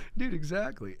up. Dude,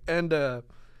 exactly. And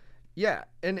yeah,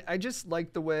 and I just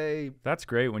like the way... That's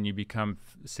great when you become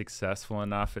successful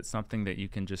enough. It's something that you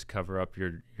can just cover up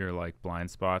your like blind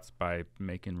spots by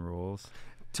making rules.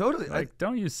 Totally. Like,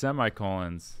 don't use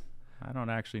semicolons. I don't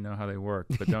actually know how they work,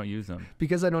 but don't use them.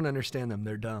 Because I don't understand them.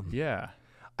 They're dumb. Yeah.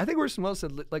 I think Orson Welles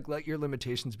said, like, let your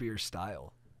limitations be your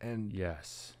style. And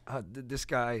yes, this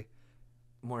guy,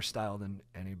 more style than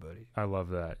anybody. I love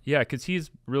that. Yeah, because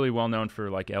he's really well known for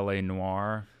like L.A.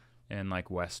 noir and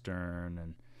like Western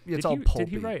and... Yeah, it's all pulpy. Did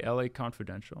he write L.A.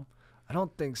 Confidential? I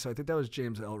don't think so. I think that was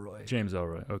James Ellroy. James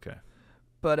Ellroy, okay.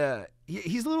 But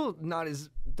he's a little not as...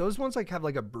 Those ones like have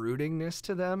like a broodingness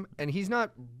to them, and he's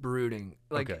not brooding.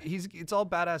 Like, okay. It's all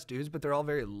badass dudes, but they're all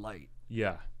very light.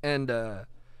 Yeah. And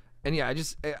yeah,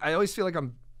 I always feel like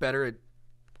I'm better at...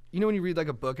 You know when you read like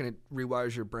a book and it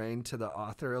rewires your brain to the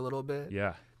author a little bit?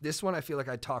 Yeah. This one, I feel like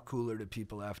I talk cooler to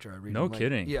people after I read it. No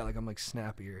kidding. Yeah, like I'm like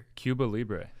snappier. CUBA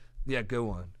Libre. Yeah, go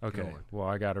on. Okay. Go on. Well,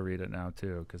 I got to read it now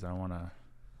too because I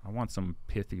want some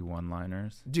pithy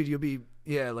one-liners. Dude, you'll be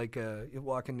like you'll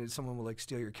walk into someone will like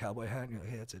steal your cowboy hat and you're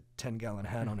like, hey, that's a 10-gallon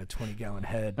hat on a 20-gallon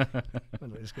head.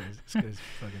 This guy's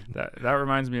fucking... That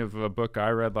reminds me of a book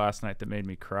I read last night that made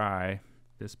me cry.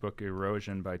 This book,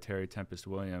 Erosion by Tempest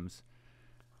Williams.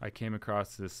 I came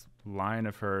across this line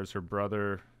of hers. Her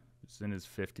brother is in his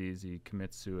 50s. He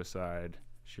commits suicide.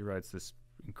 She writes this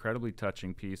incredibly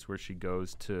touching piece where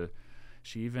her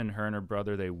and her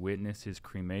brother, they witness his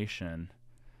cremation,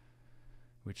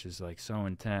 which is like so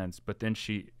intense. But then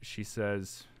she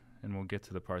says, and we'll get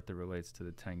to the part that relates to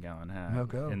the 10-gallon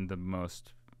hat in the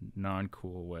most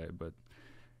non-cool way, but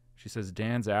she says,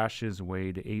 Dan's ashes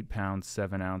weighed 8 pounds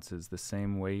 7 ounces, the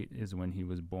same weight as when he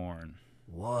was born.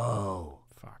 Whoa.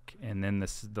 Fuck. And then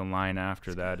the line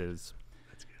after that is,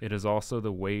 it is also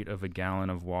the weight of a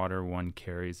gallon of water one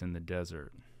carries in the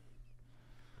desert.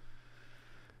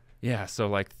 Yeah, so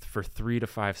like for 3 to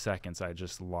 5 seconds, I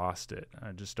just lost it.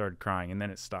 I just started crying, and then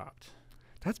it stopped.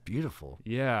 That's beautiful.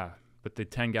 Yeah, but the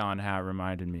 10-gallon hat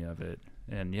reminded me of it.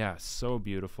 And yeah, so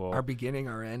beautiful. Our beginning,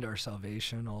 our end, our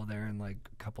salvation, all there in like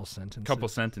a couple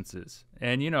sentences.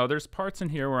 And, there's parts in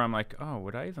here where I'm like, oh,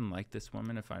 would I even like this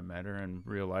woman if I met her in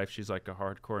real life? She's like a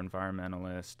hardcore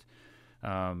environmentalist.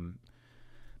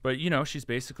 But, she's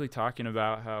basically talking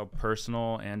about how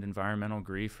personal and environmental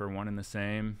grief are one and the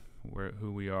same.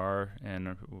 Who we are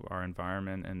and our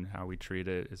environment and how we treat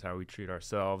it is how we treat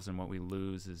ourselves, and what we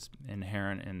lose is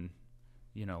inherent in,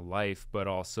 life, but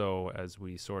also as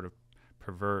we sort of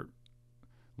pervert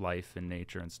life and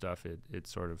nature and stuff, it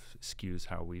sort of skews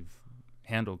how we've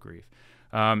handled grief.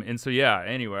 And so, yeah,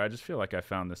 anyway, I just feel like I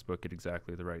found this book at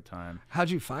exactly the right time. How'd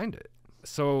you find it?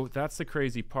 So that's the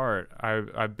crazy part.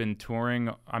 I've been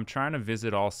touring. I'm trying to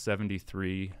visit all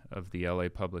 73 of the LA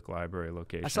Public Library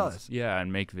locations. I saw this. Yeah,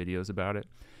 and make videos about it.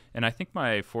 And I think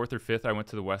my 4th or 5th, I went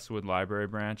to the Westwood Library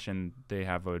branch, and they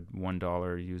have a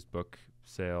 $1 used book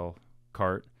sale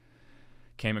cart.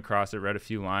 Came across it, read a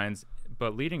few lines.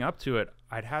 But leading up to it,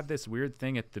 I'd had this weird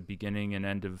thing at the beginning and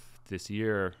end of this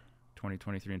year,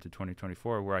 2023 into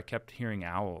 2024, where I kept hearing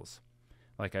owls.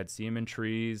 Like, I'd see them in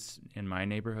trees in my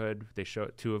neighborhood.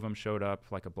 2 of them showed up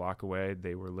like a block away.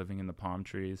 They were living in the palm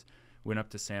trees. Went up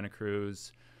to Santa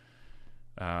Cruz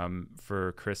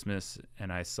for Christmas,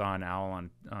 and I saw an owl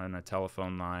on a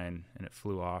telephone line, and it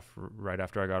flew off right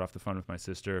after I got off the phone with my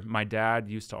sister. My dad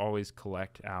used to always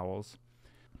collect owls.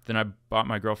 Then I bought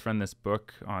my girlfriend this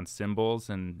book on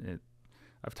symbols, and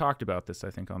I've talked about this,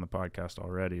 I think, on the podcast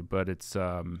already, but it's...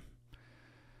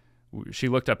 she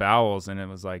looked up owls, and it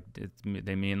was like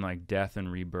they mean like death and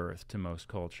rebirth to most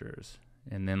cultures.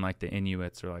 And then like the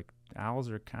Inuits are like, owls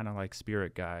are kind of like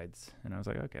spirit guides. And I was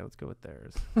like, okay, let's go with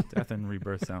theirs. Death and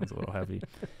rebirth sounds a little heavy.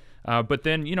 But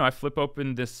then, I flip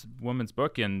open this woman's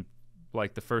book, and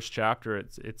like the first chapter,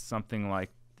 it's something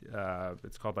like,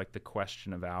 it's called like the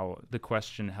question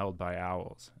held by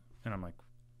owls. And I'm like,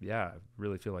 yeah, I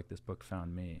really feel like this book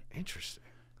found me. Interesting.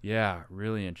 Yeah,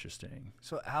 really interesting.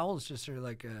 So owls just are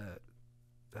like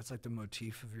that's like the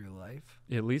motif of your life?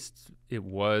 At least it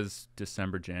was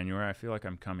December, January. I feel like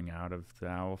I'm coming out of the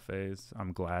owl phase.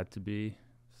 I'm glad to be.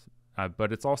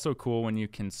 But it's also cool when you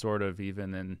can sort of,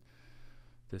 even in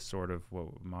this sort of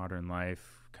modern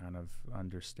life, kind of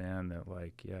understand that,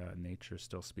 like, yeah, nature's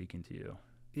still speaking to you.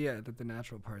 Yeah, that the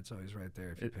natural part's always right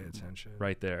there if you pay attention.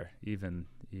 Right there, even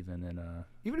in a...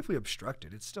 Even if we obstruct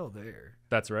it, it's still there.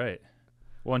 That's right.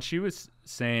 Well, and she was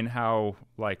saying how,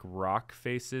 like, rock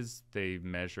faces, they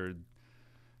measured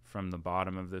from the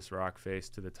bottom of this rock face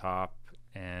to the top,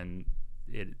 and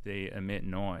they emit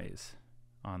noise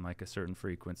on, like, a certain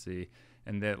frequency.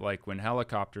 And that, like, when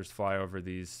helicopters fly over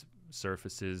these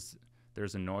surfaces,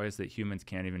 there's a noise that humans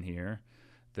can't even hear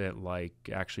that, like,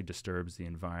 actually disturbs the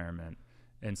environment.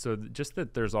 And so just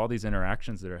that there's all these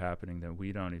interactions that are happening that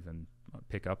we don't even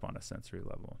pick up on a sensory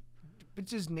level. But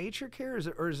does nature care,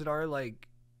 or is it our, like,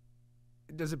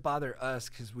 does it bother us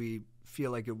because we feel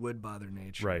like it would bother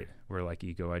nature? Right. We're, like,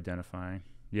 ego identifying.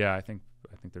 Yeah, I think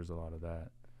there's a lot of that.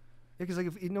 Yeah, because,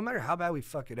 like, no matter how bad we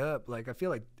fuck it up, like, I feel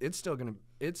like it's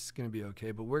gonna be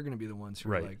okay, but we're gonna be the ones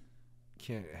who are, like,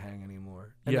 can't hang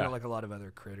anymore. And then, like, a lot of other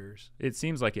critters. It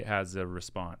seems like it has a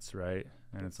response, right?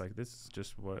 And it's like, this is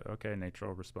just nature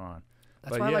will respond.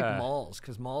 That's why I like malls,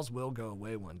 because malls will go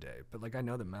away one day. But, like, I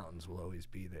know the mountains will always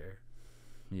be there.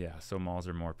 Yeah, so malls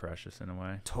are more precious in a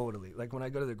way. Totally. Like, when I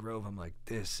go to the Grove, I'm like,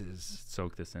 this is...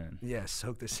 Soak this in. Yeah,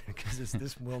 soak this in, because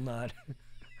this will not...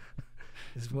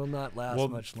 this will not last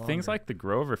much longer. Things like the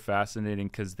Grove are fascinating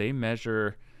because they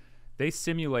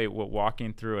simulate what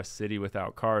walking through a city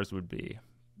without cars would be.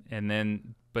 And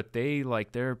then, but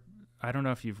I don't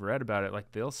know if you've read about it,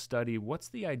 like they'll study what's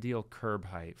the ideal curb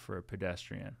height for a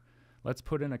pedestrian. Let's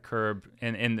put in a curb,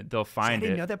 and they'll find it. I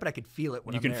didn't know that, but I could feel it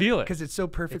when you can feel it. Because it's so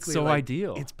perfectly, it's so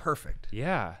ideal. It's perfect.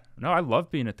 Yeah. No, I love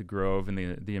being at the Grove and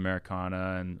the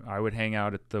Americana, and I would hang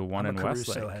out at the one in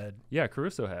Westlake. Caruso head. Yeah,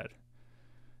 Caruso head.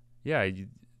 Yeah,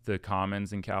 the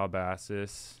Commons in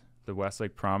Calabasas. The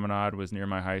Westlake Promenade was near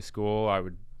my high school. I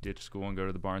would ditch school and go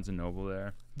to the Barnes & Noble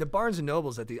there. The Barnes &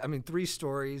 Noble's 3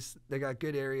 stories. They got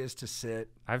good areas to sit.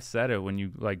 I've said it, when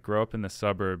you, like, grow up in the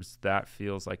suburbs, that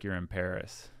feels like you're in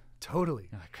Paris. Totally.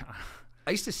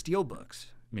 I used to steal books.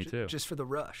 Me too. Just for the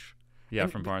rush. Yeah,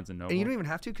 from Barnes & Noble. And you don't even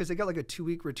have to, because they got like a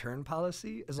 2-week return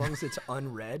policy as long as it's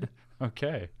unread.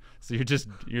 Okay. So you're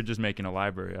just making a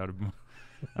library out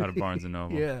of Barnes &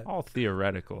 Noble. Yeah. All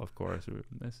theoretical, of course.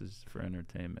 This is for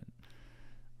entertainment.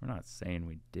 We're not saying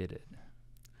we did it.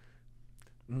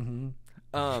 Mm-hmm.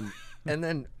 And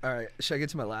then, all right, should I get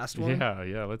to my last one?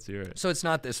 Yeah, let's hear it. So it's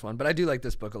not this one, but I do like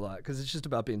this book a lot because it's just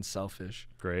about being selfish.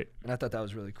 Great. And I thought that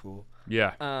was really cool.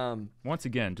 Yeah. Once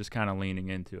again, just kind of leaning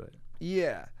into it.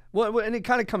 Yeah. Well, and it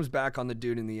kind of comes back on the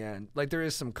dude in the end. Like, there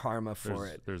is some karma for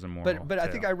it. There's a moral. But I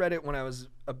think I read it when I was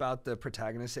about the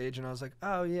protagonist age, and I was like,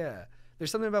 oh, yeah.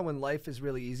 There's something about when life is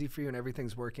really easy for you and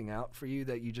everything's working out for you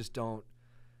that you just don't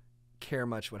care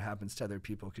much what happens to other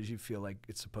people because you feel like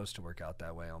it's supposed to work out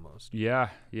that way almost. Yeah.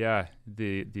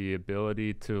 The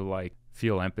ability to, like,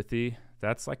 feel empathy,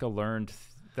 that's like a learned...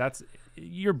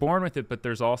 You're born with it, but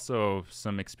there's also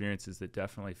some experiences that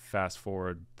definitely fast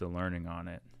forward the learning on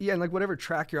it. Yeah, and like whatever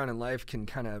track you're on in life can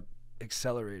kind of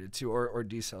accelerate it too, or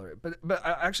decelerate. But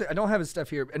I don't have his stuff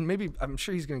here, and maybe I'm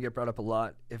sure he's going to get brought up a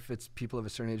lot if it's people of a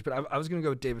certain age. But I was going to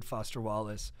go with David Foster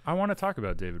Wallace. I want to talk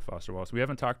about David Foster Wallace. We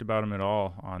haven't talked about him at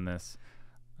all on this.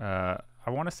 I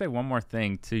want to say one more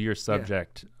thing to your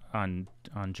subject on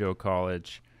Joe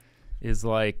College. Is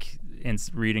like in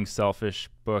reading selfish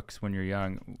books when you're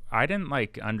young. I didn't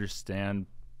like understand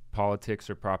politics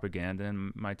or propaganda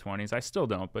in my 20s. I still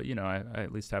don't, but I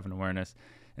at least have an awareness.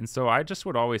 And so I just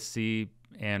would always see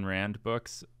Ayn Rand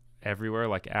books everywhere,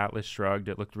 like Atlas Shrugged.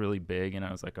 It looked really big, and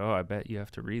I was like, oh, I bet you have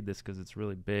to read this because it's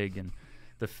really big, and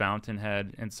The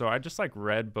Fountainhead. And so I just like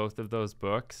read both of those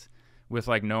books with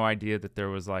like no idea that there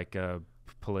was like a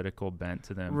political bent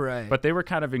to them, right? But they were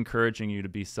kind of encouraging you to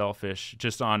be selfish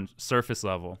just on surface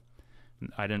level.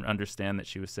 I didn't understand that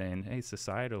she was saying, hey,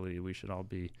 societally we should all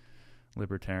be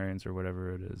libertarians or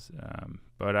whatever it is,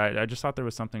 but I just thought there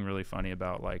was something really funny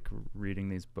about like reading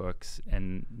these books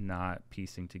and not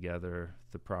piecing together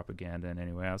the propaganda in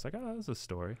any way. I was like, oh, that was a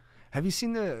story. Have you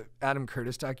seen the Adam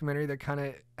Curtis documentary that kind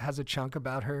of has a chunk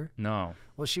about her? No.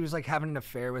 Well, she was like having an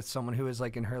affair with someone who was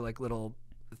like in her like little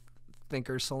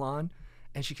thinker salon.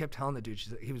 And she kept telling the dude,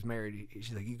 he was married,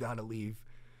 she's like, you got to leave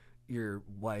your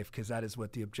wife because that is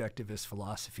what the objectivist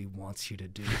philosophy wants you to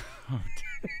do.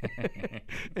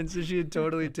 And so she had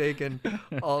totally taken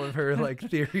all of her like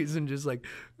theories and just like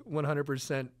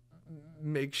 100%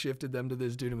 makeshifted them to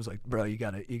this dude and was like, bro, you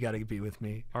gotta be with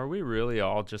me. Are we really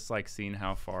all just like seeing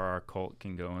how far our cult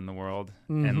can go in the world?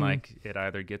 Mm-hmm. And like it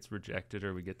either gets rejected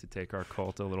or we get to take our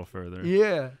cult a little further?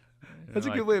 Yeah. That's a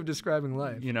good way of describing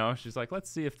life. She's like, let's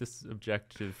see if this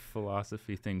objective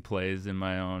philosophy thing plays in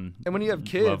my own And when you have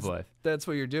kids, love life. That's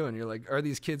what you're doing. You're like, are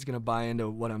these kids going to buy into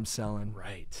what I'm selling?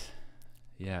 Right.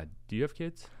 Yeah. Do you have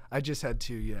kids? I just had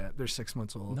 2. Yeah, they're 6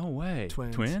 months old. No way.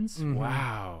 Twins. Twins?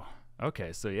 Wow.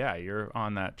 Okay, so yeah, you're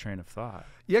on that train of thought.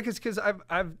 Yeah, because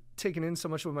I've taken in so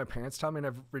much of what my parents taught me, and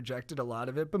I've rejected a lot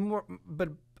of it. But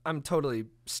I'm totally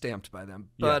stamped by them.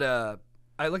 Yeah. But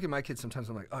I look at my kids sometimes.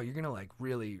 I'm like, oh, you're gonna like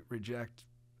really reject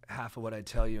half of what I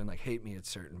tell you and like hate me at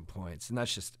certain points, and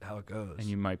that's just how it goes. And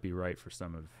you might be right for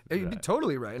some of You'd be that.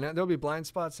 totally right, and there'll be blind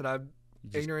spots that I'm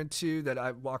ignorant to, that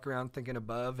I walk around thinking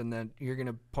above, and then you're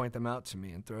gonna point them out to me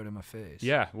and throw it in my face.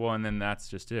 Yeah, well, and then that's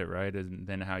just it, right? And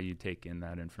then how you take in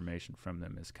that information from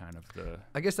them is kind of the...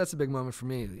 I guess that's a big moment for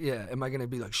me. Yeah, am I gonna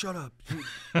be like, shut up,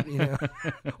 you know,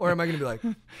 or am I gonna be like,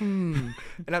 And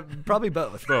probably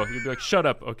both. Both. You'd be like, shut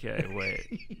up. Okay, wait.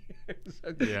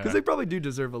 Because they probably do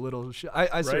deserve a little.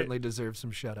 I certainly deserve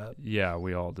some shut up. Yeah,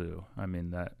 we all do. I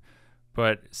mean that.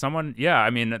 But someone, yeah, I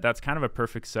mean, that's kind of a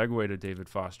perfect segue to David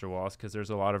Foster Wallace, because there's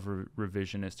a lot of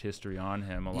revisionist history on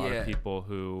him. A lot of people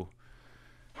who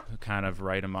kind of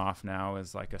write him off now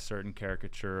as like a certain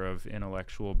caricature of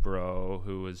intellectual bro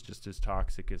who was just as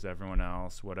toxic as everyone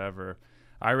else, whatever.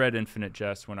 I read Infinite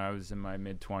Jest when I was in my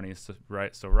mid-20s,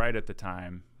 so right at the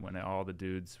time when all the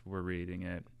dudes were reading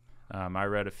it. I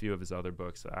read a few of his other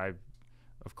books.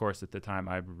 Of course, at the time,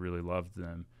 I really loved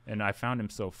them. And I found him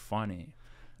so funny.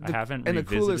 I haven't and the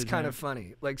revisited cool is kind him. of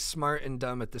funny, like smart and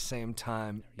dumb at the same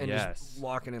time, and just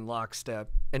walking in lockstep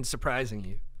and surprising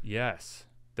you. Yes.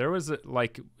 There was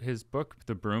like his book,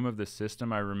 The Broom of the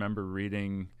System, I remember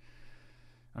reading.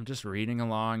 I'm just reading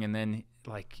along, and then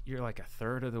like you're like a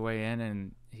third of the way in,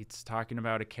 and he's talking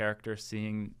about a character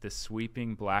seeing the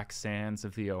sweeping black sands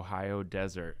of the Ohio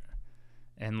desert.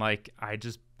 And like I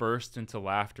just burst into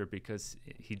laughter because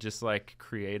he just like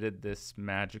created this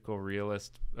magical,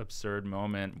 realist, absurd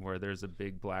moment where there's a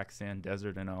big black sand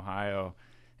desert in Ohio,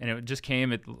 and it just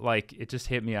came it just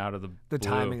hit me out of the blue.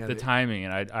 Timing of the it. timing,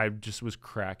 and I just was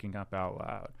cracking up out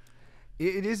loud.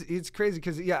 It's crazy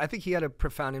because I think he had a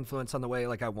profound influence on the way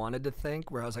like I wanted to think,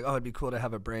 where I was like, oh, it'd be cool to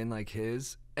have a brain like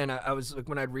his, and I was like,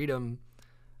 when I'd read him,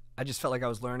 I just felt like I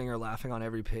was learning or laughing on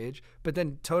every page. But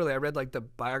then totally, I read like the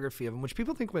biography of him, which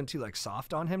people think went too like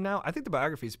soft on him now. I think the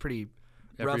biography is pretty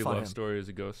rough Every on love him. story is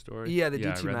a ghost story. Yeah, the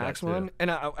I DT read Max that too. one. And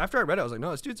after I read it, I was like,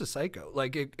 no, this dude's a psycho.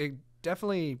 Like it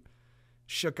definitely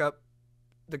shook up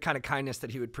the kind of kindness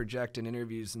that he would project in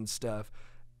interviews and stuff.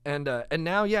 And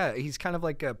now, yeah, he's kind of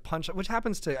like a punch, which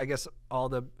happens to, I guess, all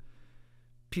the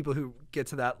people who get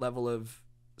to that level of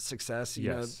success. You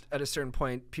know, at a certain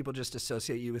point, people just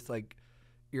associate you with like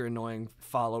your annoying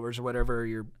followers or whatever,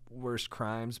 your worst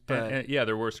crimes. But and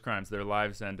their worst crimes, their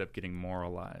lives end up getting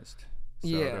moralized. So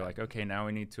they're like, okay, now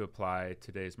we need to apply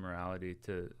today's morality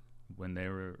to when they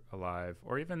were alive,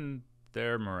 or even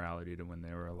their morality to when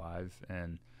they were alive,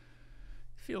 and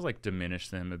it feels like diminish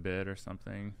them a bit or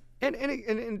something.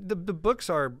 And the books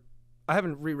are, I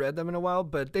haven't reread them in a while,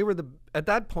 but they were at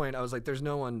that point I was like, there's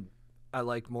no one I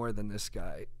like more than this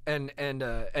guy. And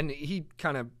he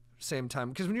kind of same time,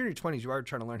 because when you're in your 20s, you are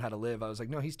trying to learn how to live. I was like,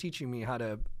 no, he's teaching me how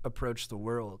to approach the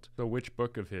world. So which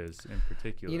book of his in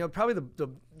particular? You know, probably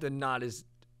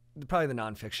probably the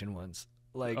nonfiction ones.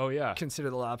 Like,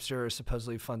 Consider the Lobster, a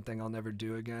supposedly fun thing I'll never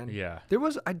do again. Yeah.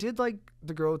 I did like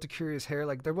The Girl with the Curious Hair.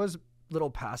 Like there was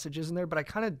little passages in there, but I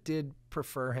kind of did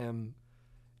prefer him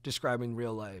describing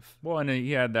real life. Well, and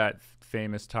he had that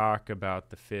famous talk about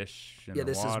the fish and the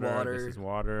this water. Is water. This is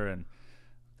water, and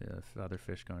the other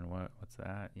fish going, what's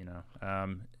that? You know,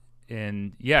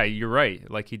 and yeah, you're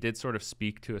right. Like he did sort of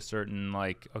speak to a certain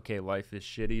like, okay, life is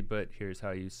shitty, but here's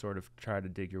how you sort of try to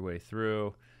dig your way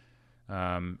through.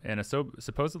 And a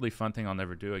supposedly fun thing I'll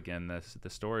never do again.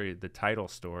 The title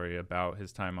story about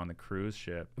his time on the cruise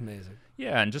ship. Amazing.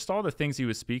 Yeah, and just all the things he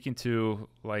was speaking to,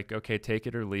 like, okay, take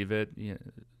it or leave it. You know,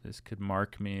 this could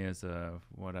mark me as a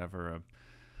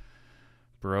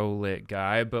bro-lit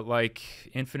guy, but like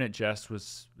Infinite Jest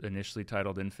was initially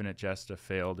titled Infinite Jest, a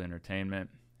Failed Entertainment.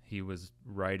 He was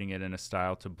writing it in a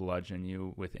style to bludgeon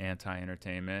you with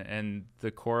anti-entertainment. And the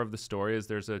core of the story is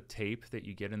there's a tape that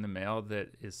you get in the mail that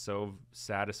is so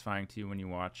satisfying to you when you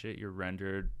watch it, you're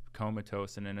rendered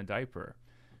comatose and in a diaper.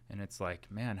 And it's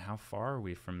like, man, how far are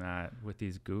we from that with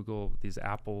these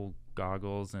Apple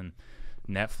goggles, and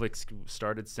Netflix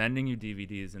started sending you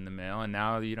DVDs in the mail, and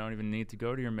now you don't even need to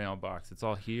go to your mailbox. It's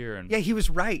all here. And yeah, he was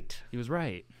right. He was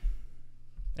right.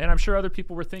 And I'm sure other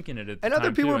people were thinking it at the time, and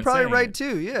other people were probably right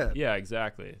too. Yeah. Yeah,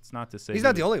 exactly. It's not to say he's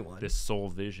not the only one. This sole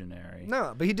visionary.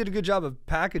 No, but he did a good job of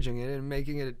packaging it and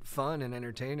making it fun and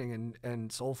entertaining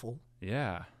and soulful.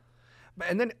 Yeah.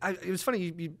 And then it was funny.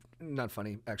 You not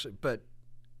funny actually, but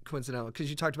coincidental, because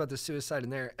you talked about the suicide in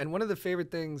there. And one of the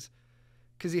favorite things,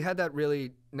 because he had that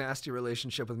really nasty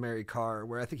relationship with Mary Carr,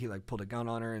 where I think he like pulled a gun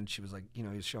on her, and she was like, you know,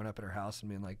 he was showing up at her house and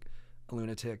being like a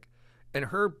lunatic. And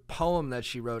her poem that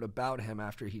she wrote about him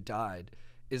after he died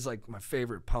is like my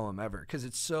favorite poem ever, because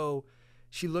it's so,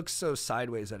 she looks so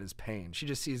sideways at his pain. She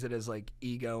just sees it as like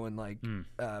ego and like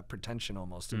pretension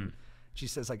almost. And she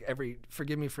says like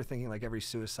forgive me for thinking like every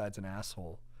suicide's an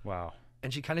asshole. Wow.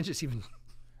 And she kind of just even.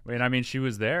 And I mean, she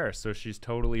was there, so she's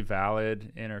totally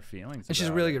valid in her feelings. And she's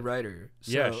a really good writer.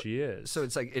 So, yeah, she is. So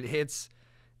it's like it hits.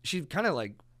 She kind of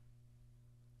like.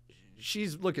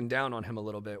 She's looking down on him a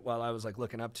little bit while I was like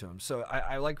looking up to him. So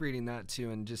I like reading that too,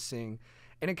 and just seeing,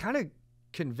 and it kind of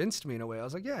convinced me in a way. I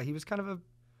was like, yeah, he was kind of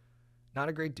not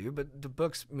a great dude, but the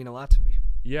books mean a lot to me.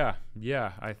 Yeah.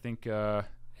 I think, and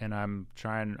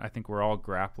I think we're all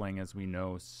grappling, as we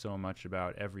know so much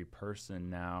about every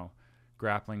person now,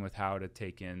 grappling with how to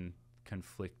take in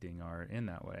conflicting art in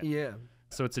that way. Yeah.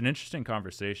 So it's an interesting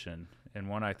conversation, and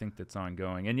one I think that's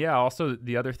ongoing. And yeah, also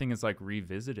the other thing is like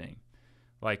revisiting.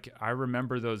 Like, I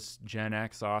remember those Gen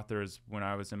X authors when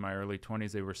I was in my early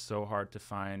 20s, they were so hard to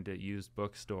find at used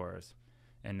bookstores.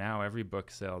 And now every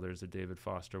book sale, there's a David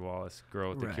Foster Wallace,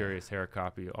 Girl with the Curious Hair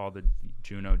copy, all the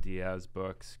Junot Diaz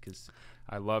books, because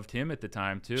I loved him at the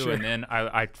time too. Sure. And then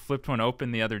I flipped one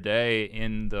open the other day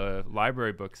in the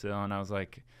library book sale, and I was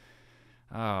like,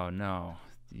 oh no,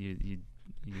 you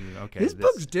okay. His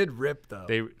books did rip though.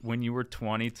 When you were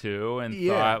 22 and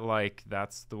thought like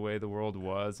that's the way the world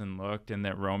was and looked, and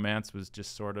that romance was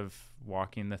just sort of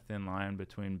walking the thin line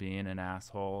between being an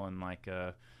asshole and like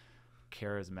a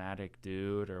charismatic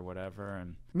dude or whatever.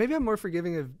 And maybe I'm more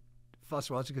forgiving of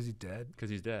Foster Wallace because he's dead. Because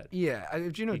he's dead. Yeah,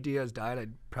 if Junot Diaz died,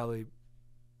 I'd probably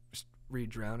just read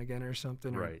Drown again or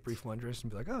something, or Brief Wondrous,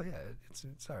 and be like, oh yeah,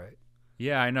 it's all right.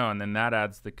 Yeah, I know, and then that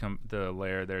adds the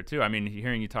layer there too. I mean,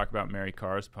 hearing you talk about Mary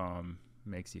Carr's poem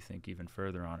makes you think even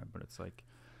further on it. But it's like,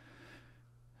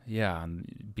 yeah,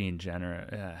 being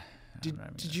generous.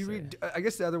 Did you read? I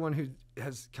guess the other one who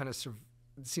has kind of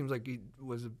seems like he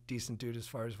was a decent dude as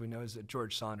far as we know is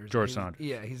George Saunders. Saunders.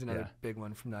 Yeah, he's another big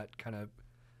one from that kind of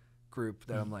group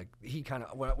that I'm like, he kind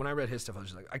of, when I read his stuff, I was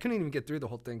just like, I couldn't even get through the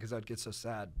whole thing because I'd get so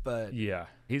sad. But yeah,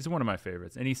 he's one of my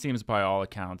favorites, and he seems by all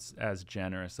accounts as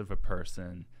generous of a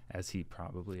person as he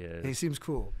probably is. He seems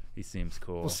cool. He seems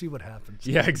cool. We'll see what happens.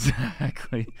 Yeah,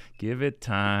 exactly. Give it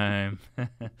time.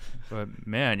 But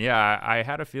man, yeah, I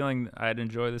had a feeling I'd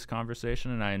enjoy this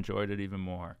conversation, and I enjoyed it even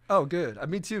more. Oh, good.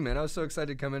 Me too, man. I was so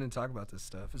excited to come in and talk about this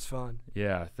stuff. It's fun.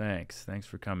 Yeah, thanks. Thanks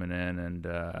for coming in, and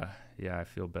yeah, I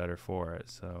feel better for it.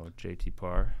 So, JT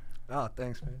Parr. Oh,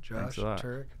 thanks, man. Josh, thanks a lot.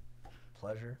 Turek.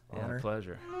 Pleasure. Yeah, honor.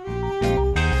 Pleasure.